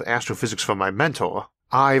great love of astrophysics from my mentor,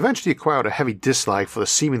 I eventually acquired a heavy dislike for the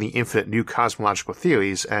seemingly infinite new cosmological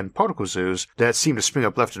theories and particle zoos that seemed to spring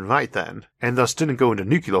up left and right then, and thus didn't go into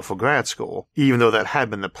nuclear for grad school, even though that had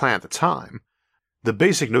been the plan at the time. The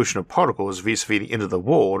basic notion of particles vis-a-vis the end of the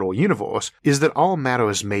world or universe is that all matter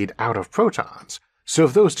is made out of protons, so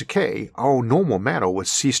if those decay, all normal matter would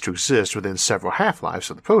cease to exist within several half-lives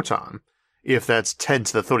of the proton. If that's 10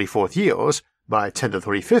 to the 34th years, by 10 to the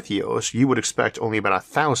 35th years, you would expect only about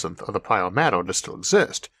 1,000th of the prior matter to still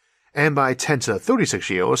exist, and by 10 to the 36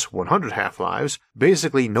 years, 100 half-lives,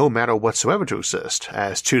 basically no matter whatsoever to exist,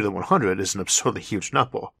 as 2 to the 100 is an absurdly huge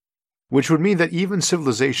number. Which would mean that even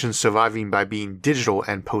civilizations surviving by being digital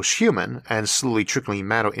and post-human and slowly trickling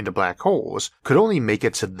matter into black holes could only make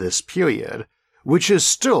it to this period, which is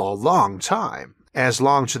still a long time, as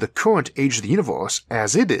long to the current age of the universe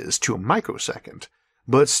as it is to a microsecond,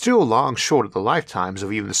 but still long short of the lifetimes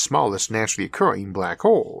of even the smallest naturally occurring black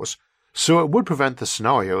holes, so it would prevent the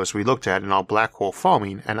scenarios we looked at in our black hole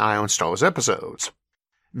farming and ion stars episodes.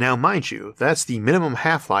 Now mind you, that's the minimum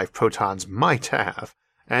half-life protons might have,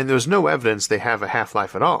 and there's no evidence they have a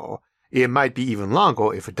half-life at all. It might be even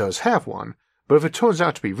longer if it does have one, but if it turns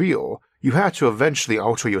out to be real, you have to eventually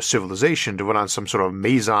alter your civilization to run on some sort of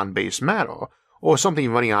meson-based matter, or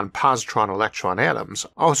something running on positron-electron atoms,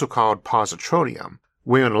 also called positronium,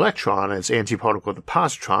 where an electron and its antiparticle of the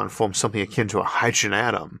positron form something akin to a hydrogen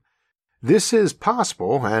atom. This is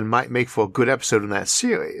possible and might make for a good episode in that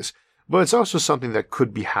series, but it's also something that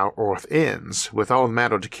could be how Earth ends, with all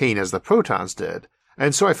matter decaying as the protons did,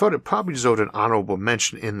 and so I thought it probably deserved an honorable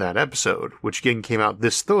mention in that episode, which again came out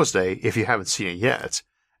this Thursday if you haven't seen it yet.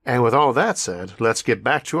 And with all that said, let's get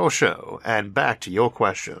back to our show, and back to your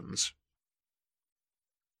questions.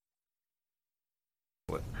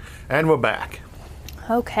 And we're back.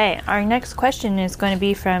 Okay, our next question is going to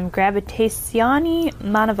be from Gravitacioni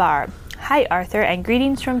Manavar. Hi Arthur, and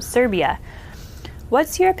greetings from Serbia.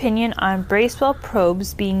 What's your opinion on Bracewell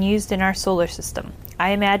probes being used in our solar system? I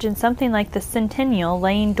imagine something like the Centennial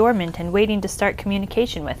laying dormant and waiting to start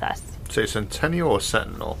communication with us. Say Centennial or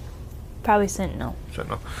Sentinel? Probably Sentinel.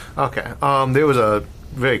 Sentinel. Okay. There was a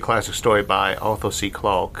very classic story by Arthur C.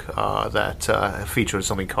 Clarke that featured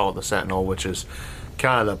something called the Sentinel, which is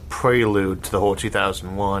kind of the prelude to the whole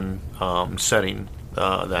 2001 setting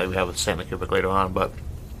that we have with Stanley Kubrick later on.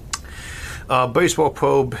 But Bracewell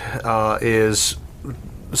probe is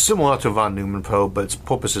similar to von Neumann probe, but its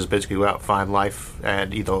purpose is basically go out, find life,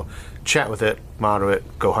 and either chat with it, monitor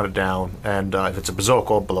it, go hunt it down, and if it's a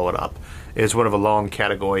berserker, blow it up. It's one of a long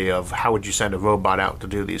category of how would you send a robot out to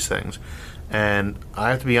do these things. And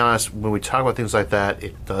I have to be honest, when we talk about things like that,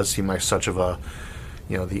 it does seem like such of a,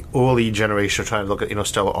 the early generation of trying to look at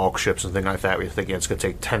interstellar arc ships and things like that, where you're thinking it's going to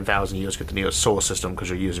take 10,000 years to get to the nearest solar system because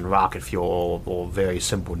you're using rocket fuel or very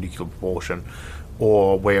simple nuclear propulsion,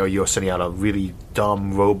 or where you're sending out a really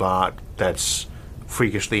dumb robot that's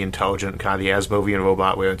freakishly intelligent, kind of the Asimovian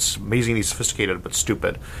robot where it's amazingly sophisticated but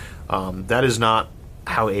stupid. That is not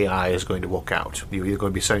how AI is going to work out. You're either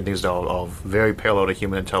going to be sending things that are very parallel to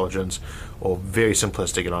human intelligence or very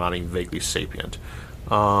simplistic and are not even vaguely sapient.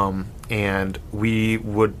 And we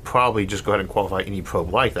would probably just go ahead and qualify any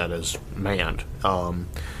probe like that as manned.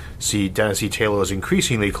 See Dennis E. Taylor's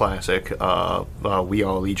increasingly classic We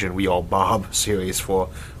Are Legion, We Are Bob series for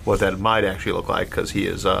what that might actually look like, because he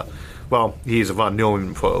is, he's a von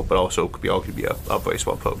Neumann probe, but also could be a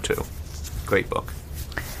Bracewell probe too. Great book.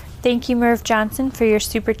 Thank you, Merv Johnson, for your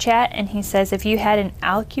super chat. And he says, if you had an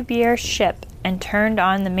Alcubierre ship and turned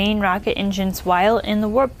on the main rocket engines while in the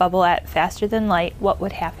warp bubble at faster than light, what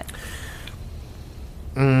would happen?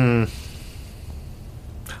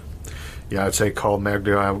 Yeah, I'd say call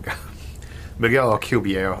Magda. Miguel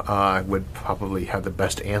Alcubierre would probably have the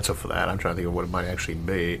best answer for that. I'm trying to think of what it might actually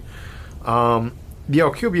be. The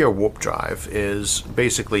Alcubierre warp drive is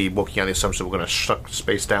basically working on the assumption that we're going to suck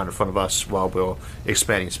space down in front of us while we're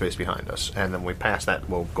expanding space behind us. And then when we pass that,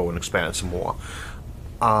 we'll go and expand it some more.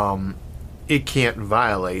 It can't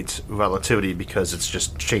violate relativity because it's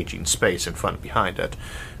just changing space in front and behind it.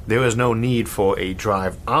 There is no need for a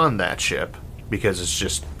drive on that ship because it's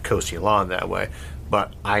just coasting along that way.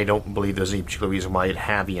 But I don't believe there's any particular reason why it'd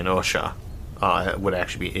have the inertia would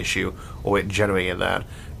actually be an issue, or it generating that.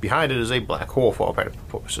 Behind it is a black hole for all practical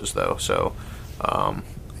purposes, though, so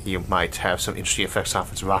you might have some interesting effects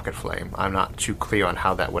off its rocket flame. I'm not too clear on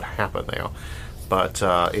how that would happen there, but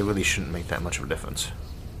it really shouldn't make that much of a difference.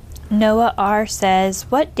 Noah R. says,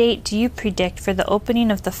 what date do you predict for the opening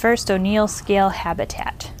of the first O'Neill scale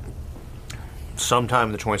habitat? Sometime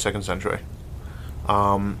in the 22nd century.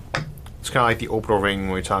 It's kind of like the Oprah ring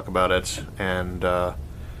when we talk about it, and so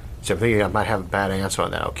I'm thinking I might have a bad answer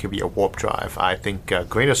on that. It could be a warp drive. I think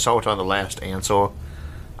grain of salt on the last answer.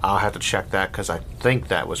 I'll have to check that because I think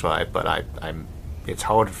that was right, but it's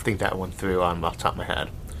hard to think that one through on the top of my head.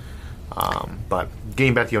 But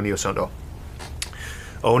getting back to the O'Neill cylinder.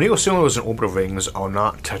 O'Neill cylinders and orbital rings are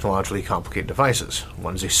not technologically complicated devices.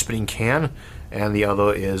 One is a spinning can, and the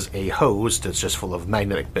other is a hose that's just full of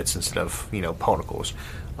magnetic bits instead of, particles.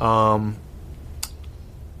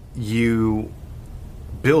 You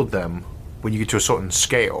build them when you get to a certain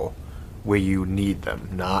scale where you need them,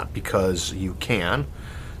 not because you can.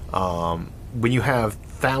 When you have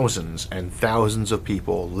thousands and thousands of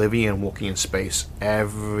people living and working in space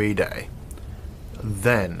every day,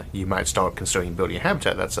 then you might start considering building a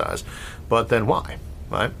habitat that size. But then why,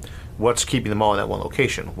 right? What's keeping them all in that one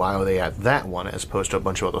location? Why are they at that one as opposed to a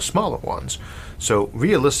bunch of other smaller ones? So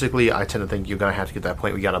realistically, I tend to think you're going to have to get to that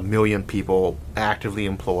point where you got 1 million people actively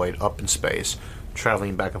employed up in space,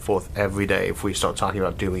 traveling back and forth every day. If we start talking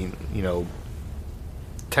about doing,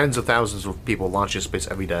 tens of thousands of people launching into space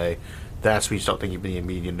every day, that's when you start thinking of being a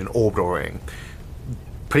median and orbital ring.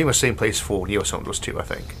 Pretty much same place for neocylinders too, I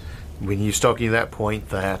think. When you start getting to that point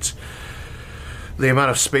that the amount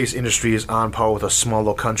of space industry is on par with a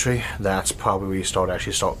smaller country, that's probably where you start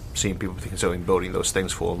seeing people considering building those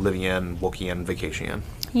things for living in, working in, vacationing in.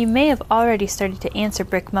 You may have already started to answer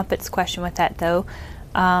Brick Muppet's question with that, though.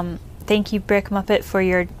 Thank you, Brick Muppet, for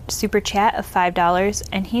your super chat of $5.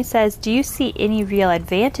 And he says, do you see any real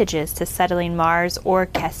advantages to settling Mars or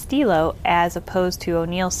Castillo as opposed to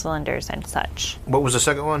O'Neill cylinders and such? What was the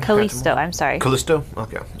second one? Callisto, I'm sorry. Callisto?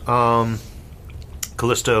 Okay.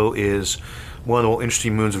 Callisto is one of the more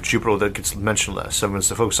interesting moons of Jupiter that gets mentioned less. So it's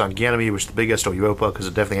to focus on Ganymede, which is the biggest, or Europa, because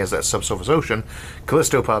it definitely has that subsurface ocean.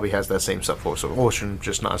 Callisto probably has that same subsurface ocean,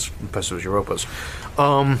 just not as impressive as Europa's.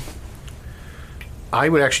 I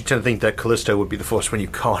would actually tend to think that Callisto would be the first one you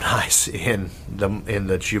colonize in the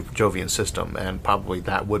Jovian system, and probably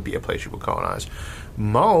that would be a place you would colonize.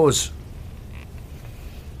 Mars,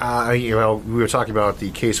 we were talking about the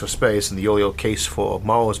case for space and the Olio case for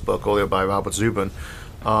Mars book, Olio by Robert Zubin,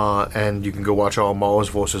 and you can go watch our Mars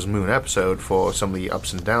versus Moon episode for some of the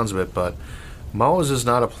ups and downs of it, but Mars is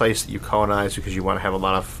not a place that you colonize because you want to have a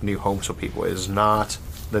lot of new homes for people. It is not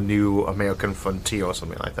the new American frontier or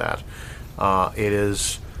something like that. It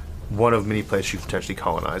is one of many places you can potentially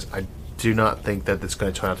colonize. I do not think that it's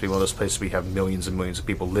going to turn out to be one of those places where you have millions and millions of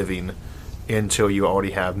people living until you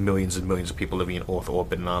already have millions and millions of people living in Earth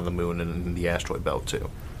orbit and on the moon and in the asteroid belt too.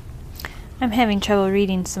 I'm having trouble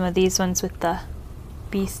reading some of these ones with the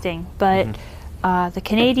bee sting, but the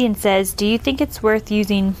Canadian says, do you think it's worth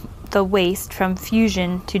using the waste from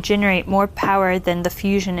fusion to generate more power than the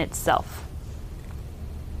fusion itself?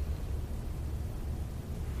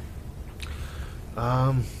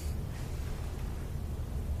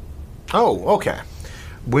 Okay.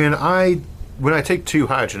 When I take two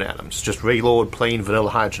hydrogen atoms, just regular plain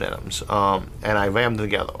vanilla hydrogen atoms, and I ram them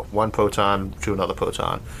together, one proton to another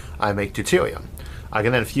proton, I make deuterium. I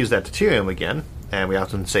can then fuse that deuterium again, and we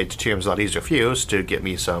often say deuterium is a lot easier to fuse to get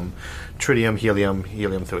me some tritium, helium,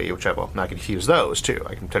 helium-3, whichever. And I can fuse those too.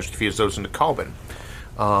 I can potentially fuse those into carbon.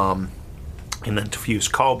 And then to fuse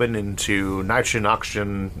carbon into nitrogen,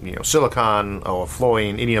 oxygen, silicon, or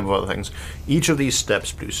fluorine, any number of other things. Each of these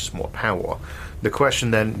steps produces more power. The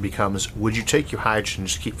question then becomes, would you take your hydrogen and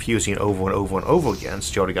just keep fusing it over and over and over again,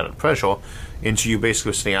 since you already got it pressure, into you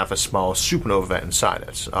basically setting off a small supernova event inside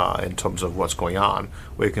it, in terms of what's going on,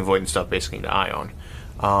 where you're converting stuff basically into ion.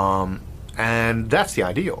 And that's the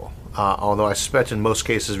ideal. Although I suspect in most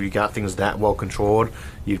cases where you got things that well controlled,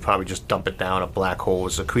 you'd probably just dump it down a black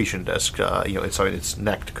hole's accretion disk. Its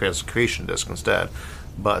neck to create a accretion disk instead.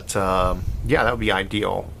 But yeah, that would be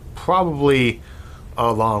ideal. Probably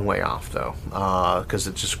a long way off, though, because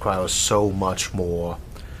it just requires so much more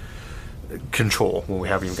control when we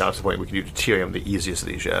haven't even got to the point we can do deuterium, the easiest of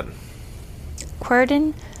these yet.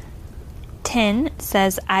 Querden 10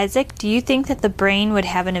 says, Isaac, do you think that the brain would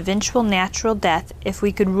have an eventual natural death if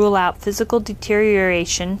we could rule out physical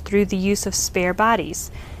deterioration through the use of spare bodies?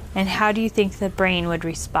 And how do you think the brain would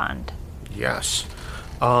respond? Yes.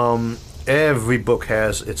 Every book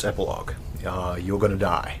has its epilogue. You're going to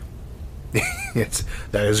die.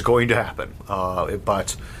 That is going to happen.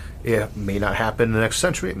 But it may not happen in the next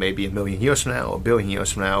century. It may be a million years from now, or a billion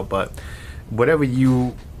years from now. But whatever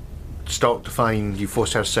you start to find, you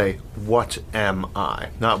first have to say, what am I?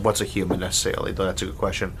 Not what's a human necessarily, though that's a good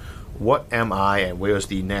question. What am I, and where's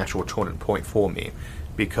the natural turning point for me?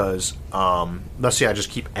 Because let's say I just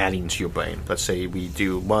keep adding to your brain. Let's say we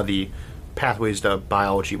do one of the pathways to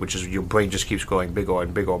biology, which is your brain just keeps growing bigger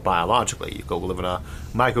and bigger biologically. You go live in a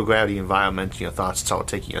microgravity environment, thoughts start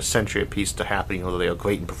taking a century apiece to happen, they are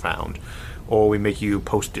great and profound. Or we make you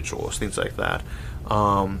post-digital, things like that.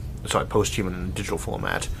 Post-human in digital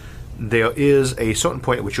format. There is a certain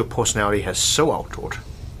point at which your personality has so altered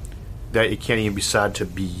that it can't even be said to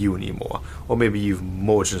be you anymore. Or maybe you've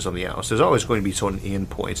merged into something else. There's always going to be certain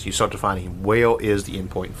endpoints. You start defining where is the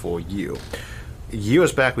endpoint for you.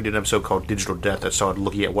 Years back, we did an episode called Digital Death that started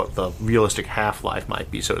looking at what the realistic half-life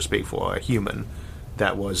might be, so to speak, for a human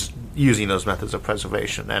that was using those methods of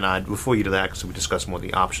preservation. And I'd refer you to that because we discussed more of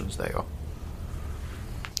the options there.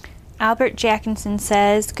 Albert Jackinson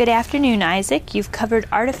says, good afternoon, Isaac. You've covered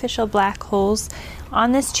artificial black holes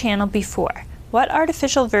on this channel before. What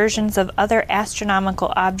artificial versions of other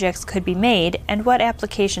astronomical objects could be made, and what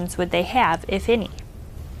applications would they have, if any?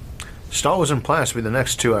 Star Wars and planets would be the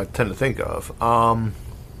next two I tend to think of.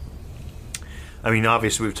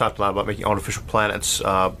 Obviously we've talked a lot about making artificial planets,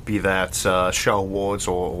 be that shell worlds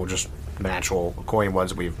or just natural coin ones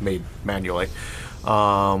that we've made manually.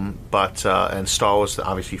 And Star Wars,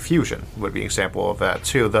 obviously fusion would be an example of that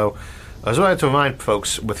too, though as I like to remind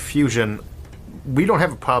folks, with fusion, we don't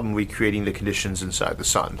have a problem recreating the conditions inside the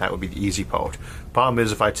sun. That would be the easy part. Problem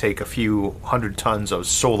is, if I take a few 100 tons of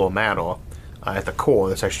solar matter at the core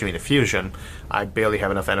that's actually doing the fusion, I barely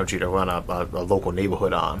have enough energy to run a local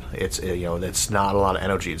neighborhood on. It's not a lot of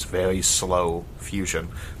energy. It's very slow fusion.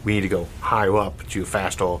 We need to go higher up to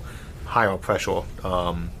faster, higher pressure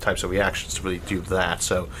types of reactions to really do that.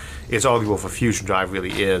 So it's arguable for fusion drive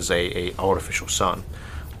really is a artificial sun.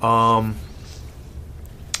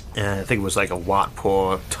 And I think it was like a watt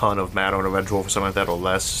per ton of matter in a red dwarf or something like that, or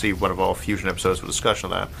less. See one of our fusion episodes for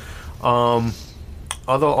discussion of that.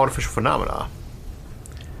 Other artificial phenomena.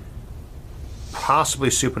 Possibly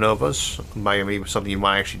supernovas. Might be something you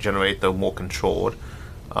might actually generate, though more controlled.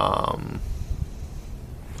 I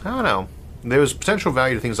don't know. There's potential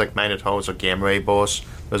value to things like magnetars or gamma ray bursts.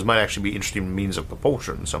 Those might actually be interesting means of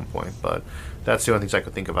propulsion at some point, but that's the only things I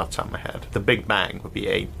could think of off the top of my head. The Big Bang would be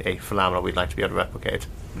a phenomenon we'd like to be able to replicate.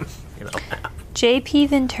 JP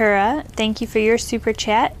Ventura, thank you for your super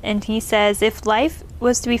chat, and he says, if life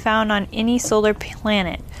was to be found on any solar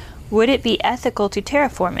planet, would it be ethical to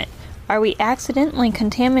terraform it? Are we accidentally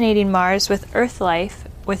contaminating Mars with Earth life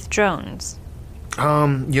with drones?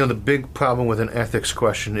 The big problem with an ethics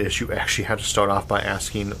question is you actually have to start off by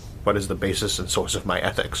asking what is the basis and source of my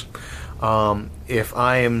ethics. If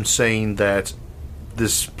I am saying that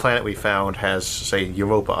this planet we found has, say,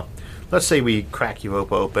 Europa, let's say we crack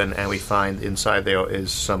Europa open and we find inside there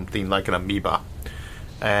is something like an amoeba,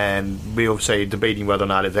 and we'll say debating whether or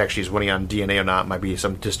not it actually is running on DNA or not, might be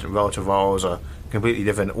some distant relative of ours, or completely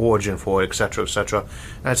different origin for it, etc., etc.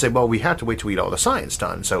 And I'd say, well, we have to wait till we get all the science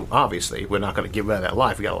done, so obviously we're not going to get rid of that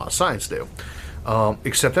life. We got a lot of science to do.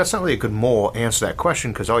 Except that's not really a good more answer to that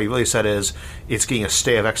question, because all you really said is it's getting a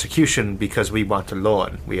stay of execution because we want to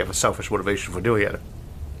learn. We have a selfish motivation for doing it.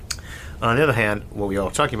 On the other hand, what we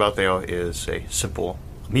are talking about there is a simple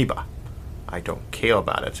amoeba. I don't care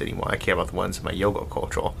about it anymore. I care about the ones in my yoga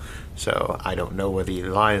culture. So I don't know where the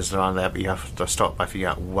lines are on that, but you have to start by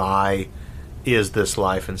figuring out why is this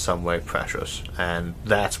life in some way precious, and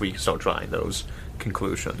that's where you start drawing those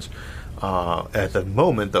conclusions. At the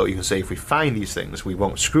moment, though, you can say if we find these things, we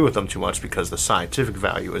won't screw with them too much because the scientific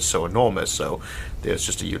value is so enormous, so there's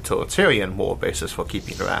just a utilitarian more basis for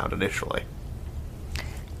keeping it around initially.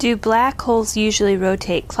 Do black holes usually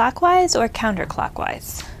rotate clockwise or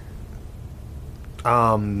counterclockwise?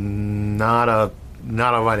 Not a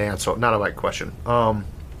right answer, not a right question.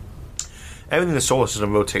 Everything in the solar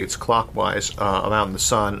system rotates clockwise around the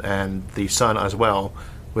sun, and the sun as well,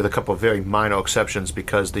 with a couple of very minor exceptions,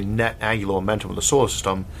 because the net angular momentum of the solar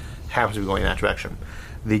system happens to be going in that direction.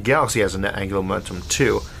 The galaxy has a net angular momentum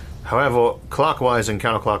too, However, clockwise and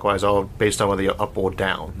counterclockwise are based on whether you're up or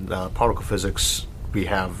down. Particle physics, we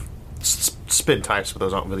have spin types, but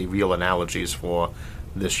those aren't really real analogies for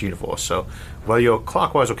this universe. So whether you're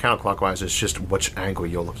clockwise or counterclockwise, it's just which angle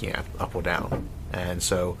you're looking at, up or down. And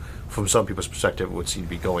so from some people's perspective, it would seem to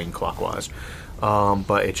be going clockwise.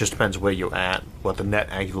 But it just depends where you're at, what the net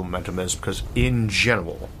angular momentum is, because in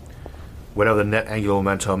general, whatever the net angular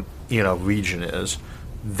momentum in a region is,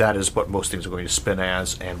 that is what most things are going to spin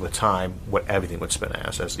as, and with time, what everything would spin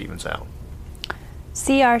as it evens out.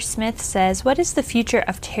 C.R. Smith says, what is the future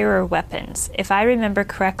of terror weapons? If I remember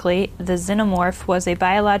correctly, the xenomorph was a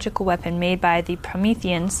biological weapon made by the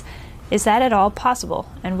Prometheans. Is that at all possible?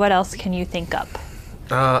 And what else can you think up?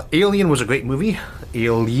 Alien was a great movie.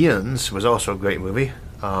 Aliens was also a great movie.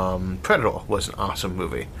 Predator was an awesome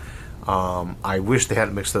movie. I wish they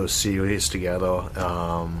hadn't mixed those series together.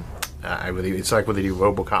 It's like when they do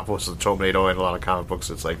RoboCop versus the Terminator in a lot of comic books.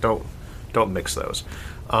 It's like, don't mix those.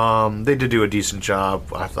 They did do a decent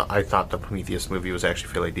job. I thought the Prometheus movie was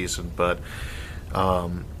actually fairly decent, but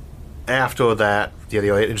after that, they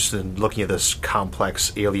were interested in looking at this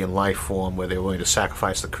complex alien life form where they were willing to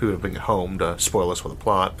sacrifice the crew to bring it home, to spoil us for the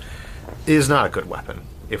plot. It is not a good weapon.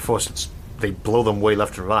 They blow them away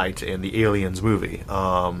left and right in the Aliens movie.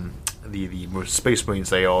 The Space Marines,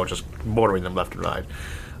 they are just mortaring them left and right.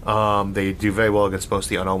 They do very well against most of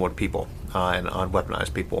the unarmored people and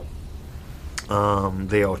unweaponized people.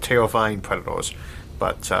 They are terrifying predators,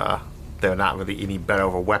 but they're not really any better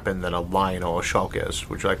of a weapon than a lion or a shark is.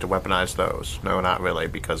 Would you like to weaponize those? No, not really,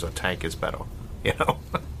 because a tank is better, you know?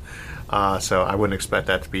 So I wouldn't expect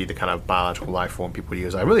that to be the kind of biological life form people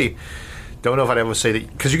use. I really don't know if I'd ever say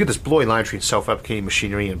that, because you get this blurry line between self-replicating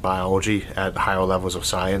machinery and biology at higher levels of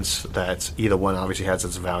science, that either one obviously has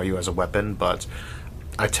its value as a weapon, but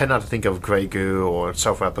I tend not to think of gray goo or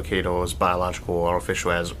self-replicators, biological or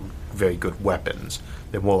artificial, as very good weapons.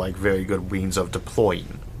 They're more like very good means of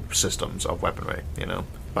deploying systems of weaponry,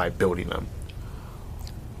 by building them.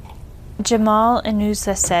 Jamal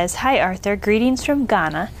Inusa says, hi Arthur, greetings from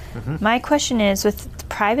Ghana. My question is, with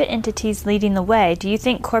private entities leading the way, do you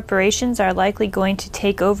think corporations are likely going to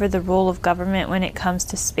take over the role of government when it comes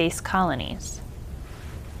to space colonies?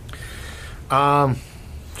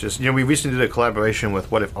 We recently did a collaboration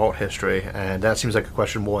with What If Art History, and that seems like a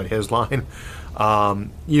question more in his line.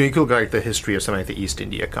 You could look at the history of something like the East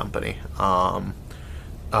India Company,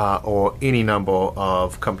 or any number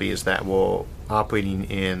of companies that were operating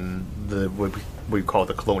in what we call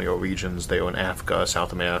the colonial regions. They were in Africa,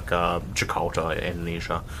 South America, Jakarta,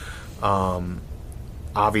 Indonesia.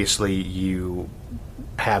 Obviously, you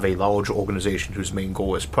have a large organization whose main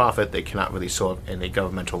goal is profit. They cannot really serve in a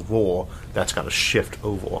governmental role. That's got to shift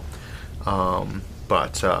over.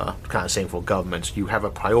 But kind of same for governments. You have a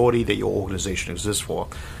priority that your organization exists for.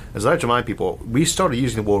 As I like to remind people, we started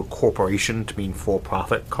using the word corporation to mean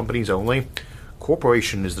for-profit companies only.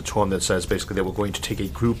 Corporation is the term that says basically that we're going to take a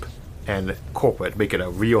group and make it a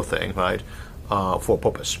real thing, right, for a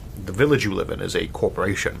purpose. The village you live in is a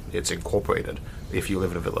corporation. It's incorporated. If you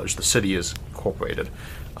live in a village, the city is incorporated.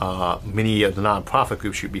 Many of the non-profit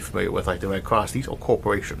groups you'd be familiar with, like the Red Cross, these are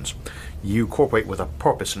corporations. You cooperate with a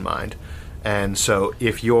purpose in mind. And so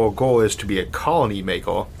if your goal is to be a colony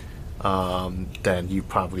maker, then you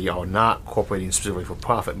probably are not cooperating specifically for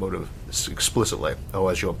profit motive explicitly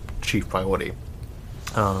or as your chief priority.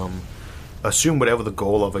 Assume whatever the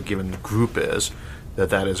goal of a given group is,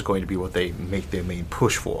 that is going to be what they make their main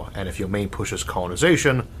push for. And if your main push is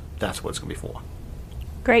colonization, that's what it's going to be for.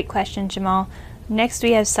 Great question, Jamal. Next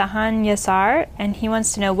we have Sahan Yasar, and he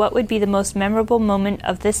wants to know what would be the most memorable moment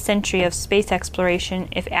of this century of space exploration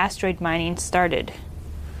if asteroid mining started.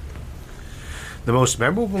 The most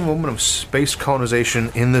memorable moment of space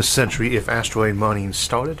colonization in this century if asteroid mining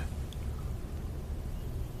started?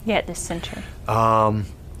 Yeah, this century. Well,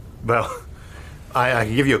 I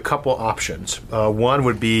can give you a couple options. One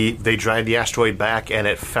would be they dragged the asteroid back and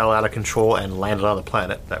it fell out of control and landed on the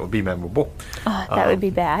planet. That would be memorable. That would be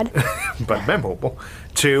bad. But memorable.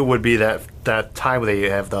 Two would be that time where they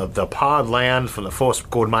have the pod land from the first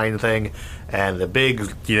gold mining thing and the big,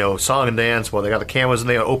 song and dance while they got the cameras in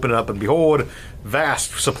there, open it up and behold,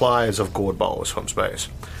 vast supplies of gold balls from space.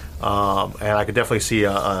 And I could definitely see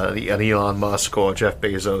an Elon Musk or Jeff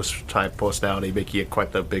Bezos type personality making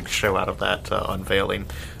quite the big show out of that unveiling,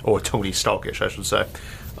 or Tony Starkish, I should say.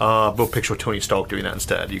 We'll picture Tony Stark doing that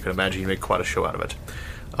instead. You can imagine he'd make quite a show out of it.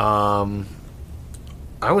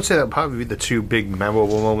 I would say that would probably be the two big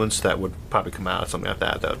memorable moments that would probably come out of something like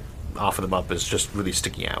that offer them up as just really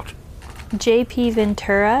sticking out. JP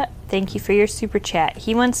Ventura, thank you for your super chat.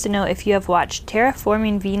 He wants to know if you have watched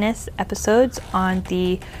Terraforming Venus episodes on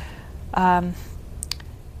the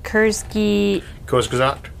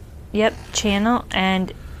Kurzgesagt? Yep, channel,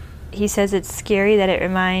 and he says it's scary that it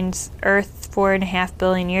reminds Earth 4.5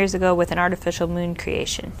 billion years ago with an artificial moon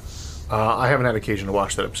creation. I haven't had occasion to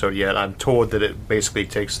watch that episode yet. I'm told that it basically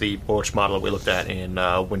takes the Borch model that we looked at in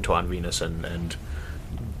Winter on Venus and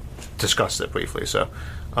discussed it briefly. So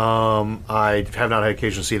I have not had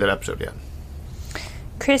occasion to see that episode yet.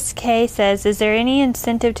 Chris K says, is there any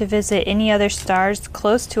incentive to visit any other stars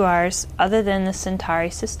close to ours other than the Centauri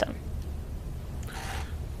system?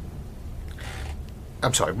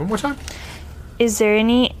 I'm sorry, one more time? Is there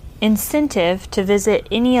any incentive to visit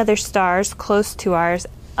any other stars close to ours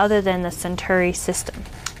other than the Centauri system?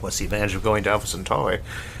 What's the advantage of going to Alpha Centauri?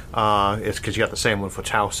 It's because you got the same one for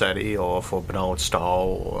Tau Ceti or for Bernard Star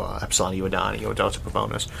or Epsilon Eridani or Delta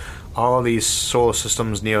Pavonis. All of these solar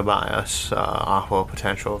systems nearby us offer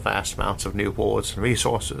potential vast amounts of new worlds and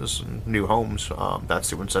resources and new homes. That's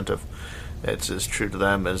the incentive. It's as true to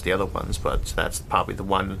them as the other ones, but that's probably the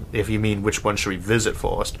one. If you mean which one should we visit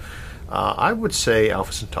first, I would say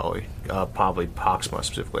Alpha Centauri, probably Proxima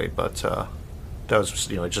specifically, but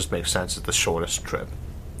it just makes sense. It's the shortest trip,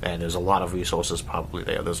 and there's a lot of resources probably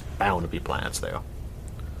there. There's bound to be planets there.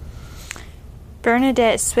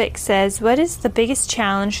 Bernadette Swick says, what is the biggest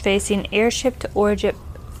challenge facing airship to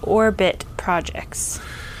orbit projects?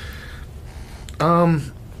 I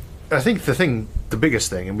think the biggest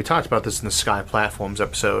thing, and we talked about this in the Sky Platforms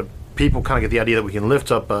episode, people kind of get the idea that we can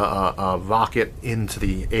lift up a rocket into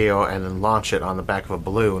the air and then launch it on the back of a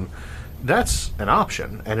balloon. That's an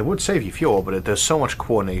option, and it would save you fuel, but there's so much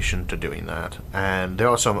coordination to doing that. And there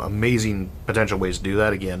are some amazing potential ways to do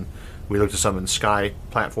that. Again, we looked at some in Sky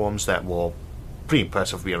Platforms that were pretty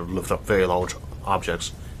impressive. We able to lift up very large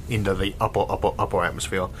objects into the upper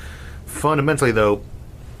atmosphere. Fundamentally, though,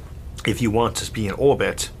 if you want to be in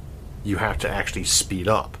orbit, you have to actually speed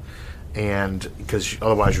up, and because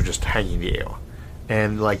otherwise you're just hanging in the air.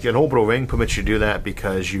 And like an orbital ring permits you to do that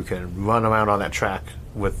because you can run around on that track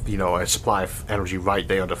with a supply of energy right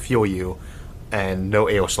there to fuel you, and no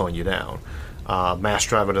air slowing you down. Mass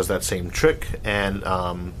Driver does that same trick, and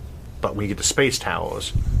but when you get to space towers,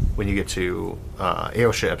 when you get to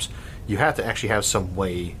airships, you have to actually have some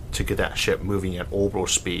way to get that ship moving at orbital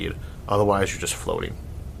speed. Otherwise, you're just floating,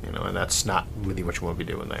 and that's not really what you want to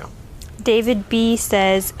be doing there. David B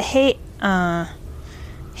says, Hey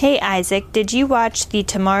Isaac, did you watch the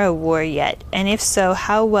Tomorrow War yet? And if so,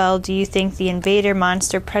 how well do you think the Invader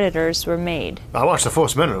monster predators were made? I watched the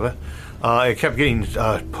first minute of it. It kept getting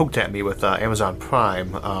poked at me with Amazon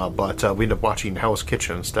Prime, but we ended up watching Hell's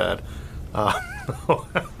Kitchen instead.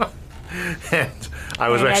 And I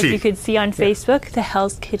was as you could see on Facebook, the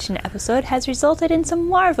Hell's Kitchen episode has resulted in some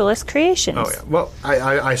marvelous creations. Oh, yeah. Well,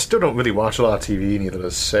 I still don't really watch a lot of TV, neither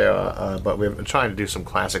does Sarah, but we've been trying to do some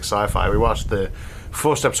classic sci-fi. We watched the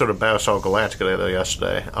first episode of Battlestar Galactica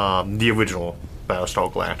yesterday, the original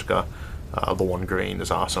Battlestar Galactica. The one green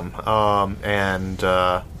is awesome. And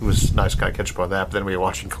it was nice to kind of catch up on that, but then we were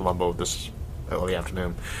watching Columbo this early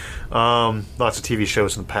afternoon. Lots of TV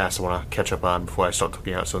shows in the past I want to catch up on before I start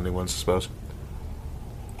looking out some new ones, I suppose.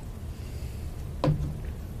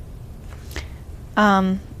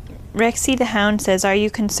 Rexy the Hound says, are you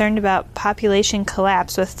concerned about population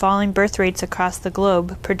collapse with falling birth rates across the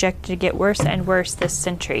globe projected to get worse and worse this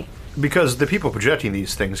century? Because the people projecting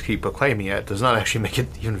these things keep proclaiming it does not actually make it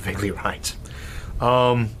even vaguely right.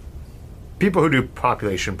 People who do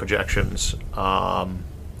population projections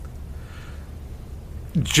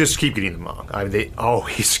just keep getting them wrong. They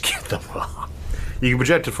always get them wrong. You can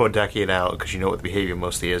project it for a decade out because you know what the behavior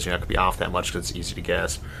mostly is. You're not going to be off that much because it's easy to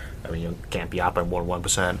guess. You can't be off by more than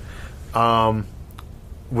 1%.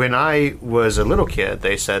 When I was a little kid,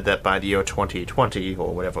 they said that by the year 2020,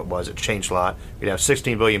 or whatever it was, it changed a lot. We'd have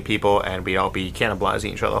 16 billion people, and we'd all be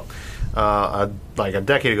cannibalizing each other. Like a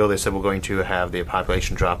decade ago, they said we're going to have the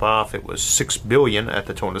population drop off. It was 6 billion at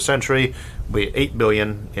the turn of the century. We're 8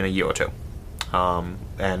 billion in a year or two.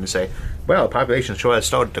 And say, well, the population sure has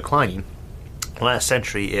started declining. Last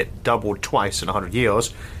century, it doubled twice in 100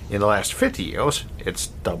 years. In the last 50 years, it's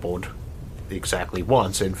doubled exactly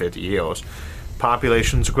once in 50 years.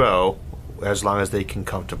 Populations grow as long as they can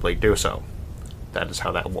comfortably do so. That is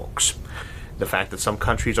how that works. The fact that some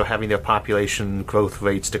countries are having their population growth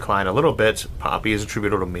rates decline a little bit probably is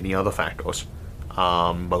attributable to many other factors.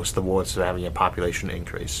 Most of the worlds are having a population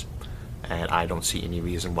increase. And I don't see any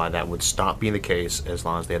reason why that would stop being the case as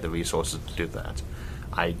long as they have the resources to do that.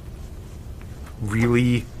 I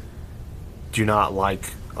really do not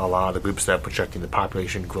like a lot of the groups that are projecting the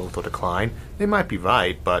population growth or decline. They might be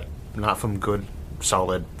right, but not from good,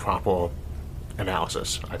 solid, proper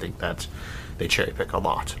analysis. I think that they cherry pick a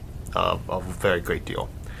lot. a very great deal.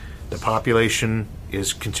 The population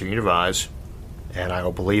is continuing to rise, and I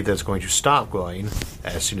will believe that it's going to stop growing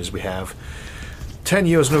as soon as we have 10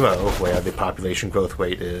 years in a row where the population growth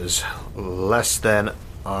rate is less than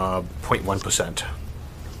 0.1%.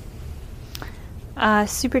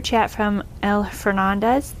 Super chat from El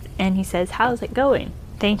Fernandez, and he says, how's it going?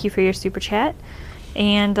 Thank you for your super chat.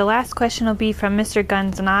 And the last question will be from Mr.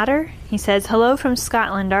 Gunznader. He says, hello from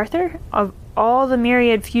Scotland, Arthur. Of all the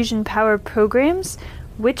myriad fusion power programs,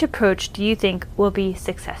 which approach do you think will be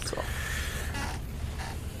successful?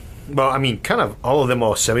 Well, I mean, kind of all of them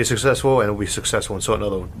are semi-successful and will be successful in certain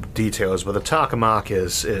other details, but the Tokamak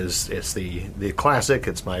is the classic.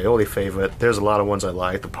 It's my only favorite. There's a lot of ones I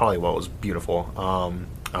like. The Polywell is beautiful.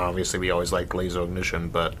 Obviously, we always like laser ignition,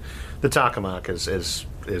 but the Tokamak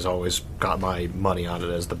is always got my money on it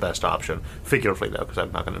as the best option. Figuratively, though, because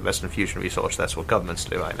I'm not going to invest in fusion research. That's what governments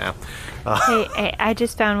do right now. Hey, I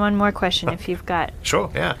just found one more question if you've got... Sure,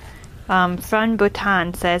 yeah. Fran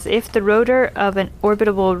Botan says, if the rotor of an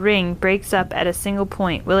orbitable ring breaks up at a single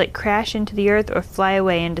point, will it crash into the Earth or fly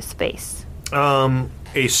away into space?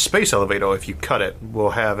 A space elevator, if you cut it, will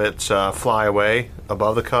have it fly away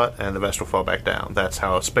above the cut, and the rest will fall back down. That's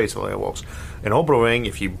how a space elevator works. An orbital ring,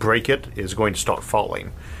 if you break it, is going to start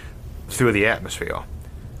falling through the atmosphere,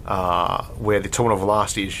 where the terminal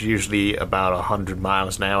velocity is usually about 100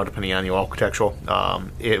 miles an hour, depending on your architecture.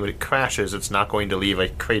 When it crashes, it's not going to leave a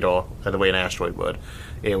crater the way an asteroid would.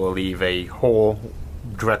 It will leave a hole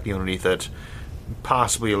directly underneath it,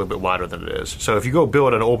 possibly a little bit wider than it is. So if you go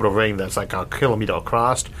build an orbital ring that's like a kilometer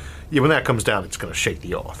across, when that comes down, it's going to shake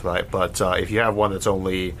the Earth, right? But if you have one that's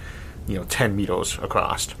only 10 meters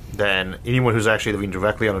across, then anyone who's actually living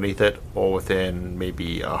directly underneath it or within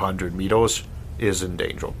maybe 100 meters is in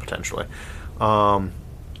danger, potentially.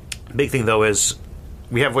 Big thing, though, is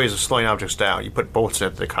we have ways of slowing objects down. You put bolts in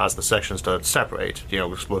it that cause the sections to separate,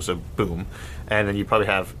 explosive boom, and then you probably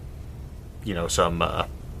have, some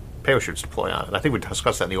parachutes deploy on it. I think we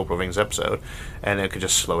discussed that in the Orbital Rings episode, and it could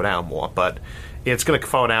just slow down more. But it's going to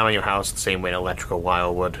fall down on your house the same way an electrical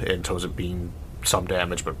wire would, in terms of being some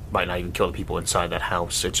damage, but might not even kill the people inside that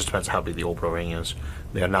house. It just depends on how big the orbital ring is.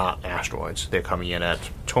 They're not asteroids. They're coming in at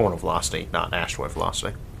terminal velocity, not asteroid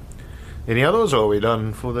velocity. Any others, or are we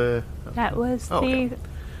done for the... That was the...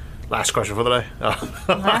 Last question for the day.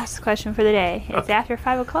 Last question for the day. It's after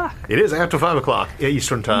 5 o'clock. It is after 5 o'clock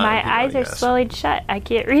Eastern time. My eyes are swelling shut. I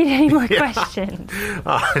can't read any more questions.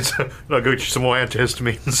 I'll go get you some more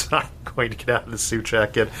antihistamines. I'm going to get out of the suit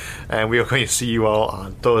jacket, and we are going to see you all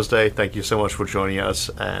on Thursday. Thank you so much for joining us,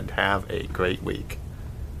 and have a great week.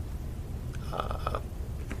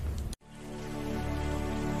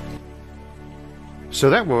 So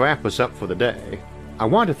that will wrap us up for the day. I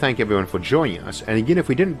want to thank everyone for joining us, and again, if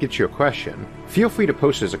we didn't get your question, feel free to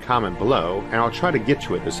post as a comment below, and I'll try to get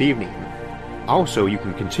to it this evening. Also, you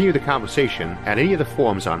can continue the conversation at any of the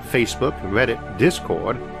forums on Facebook, Reddit,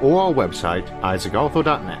 Discord, or our website,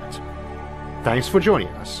 isaacarthur.net. Thanks for joining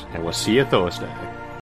us, and we'll see you Thursday.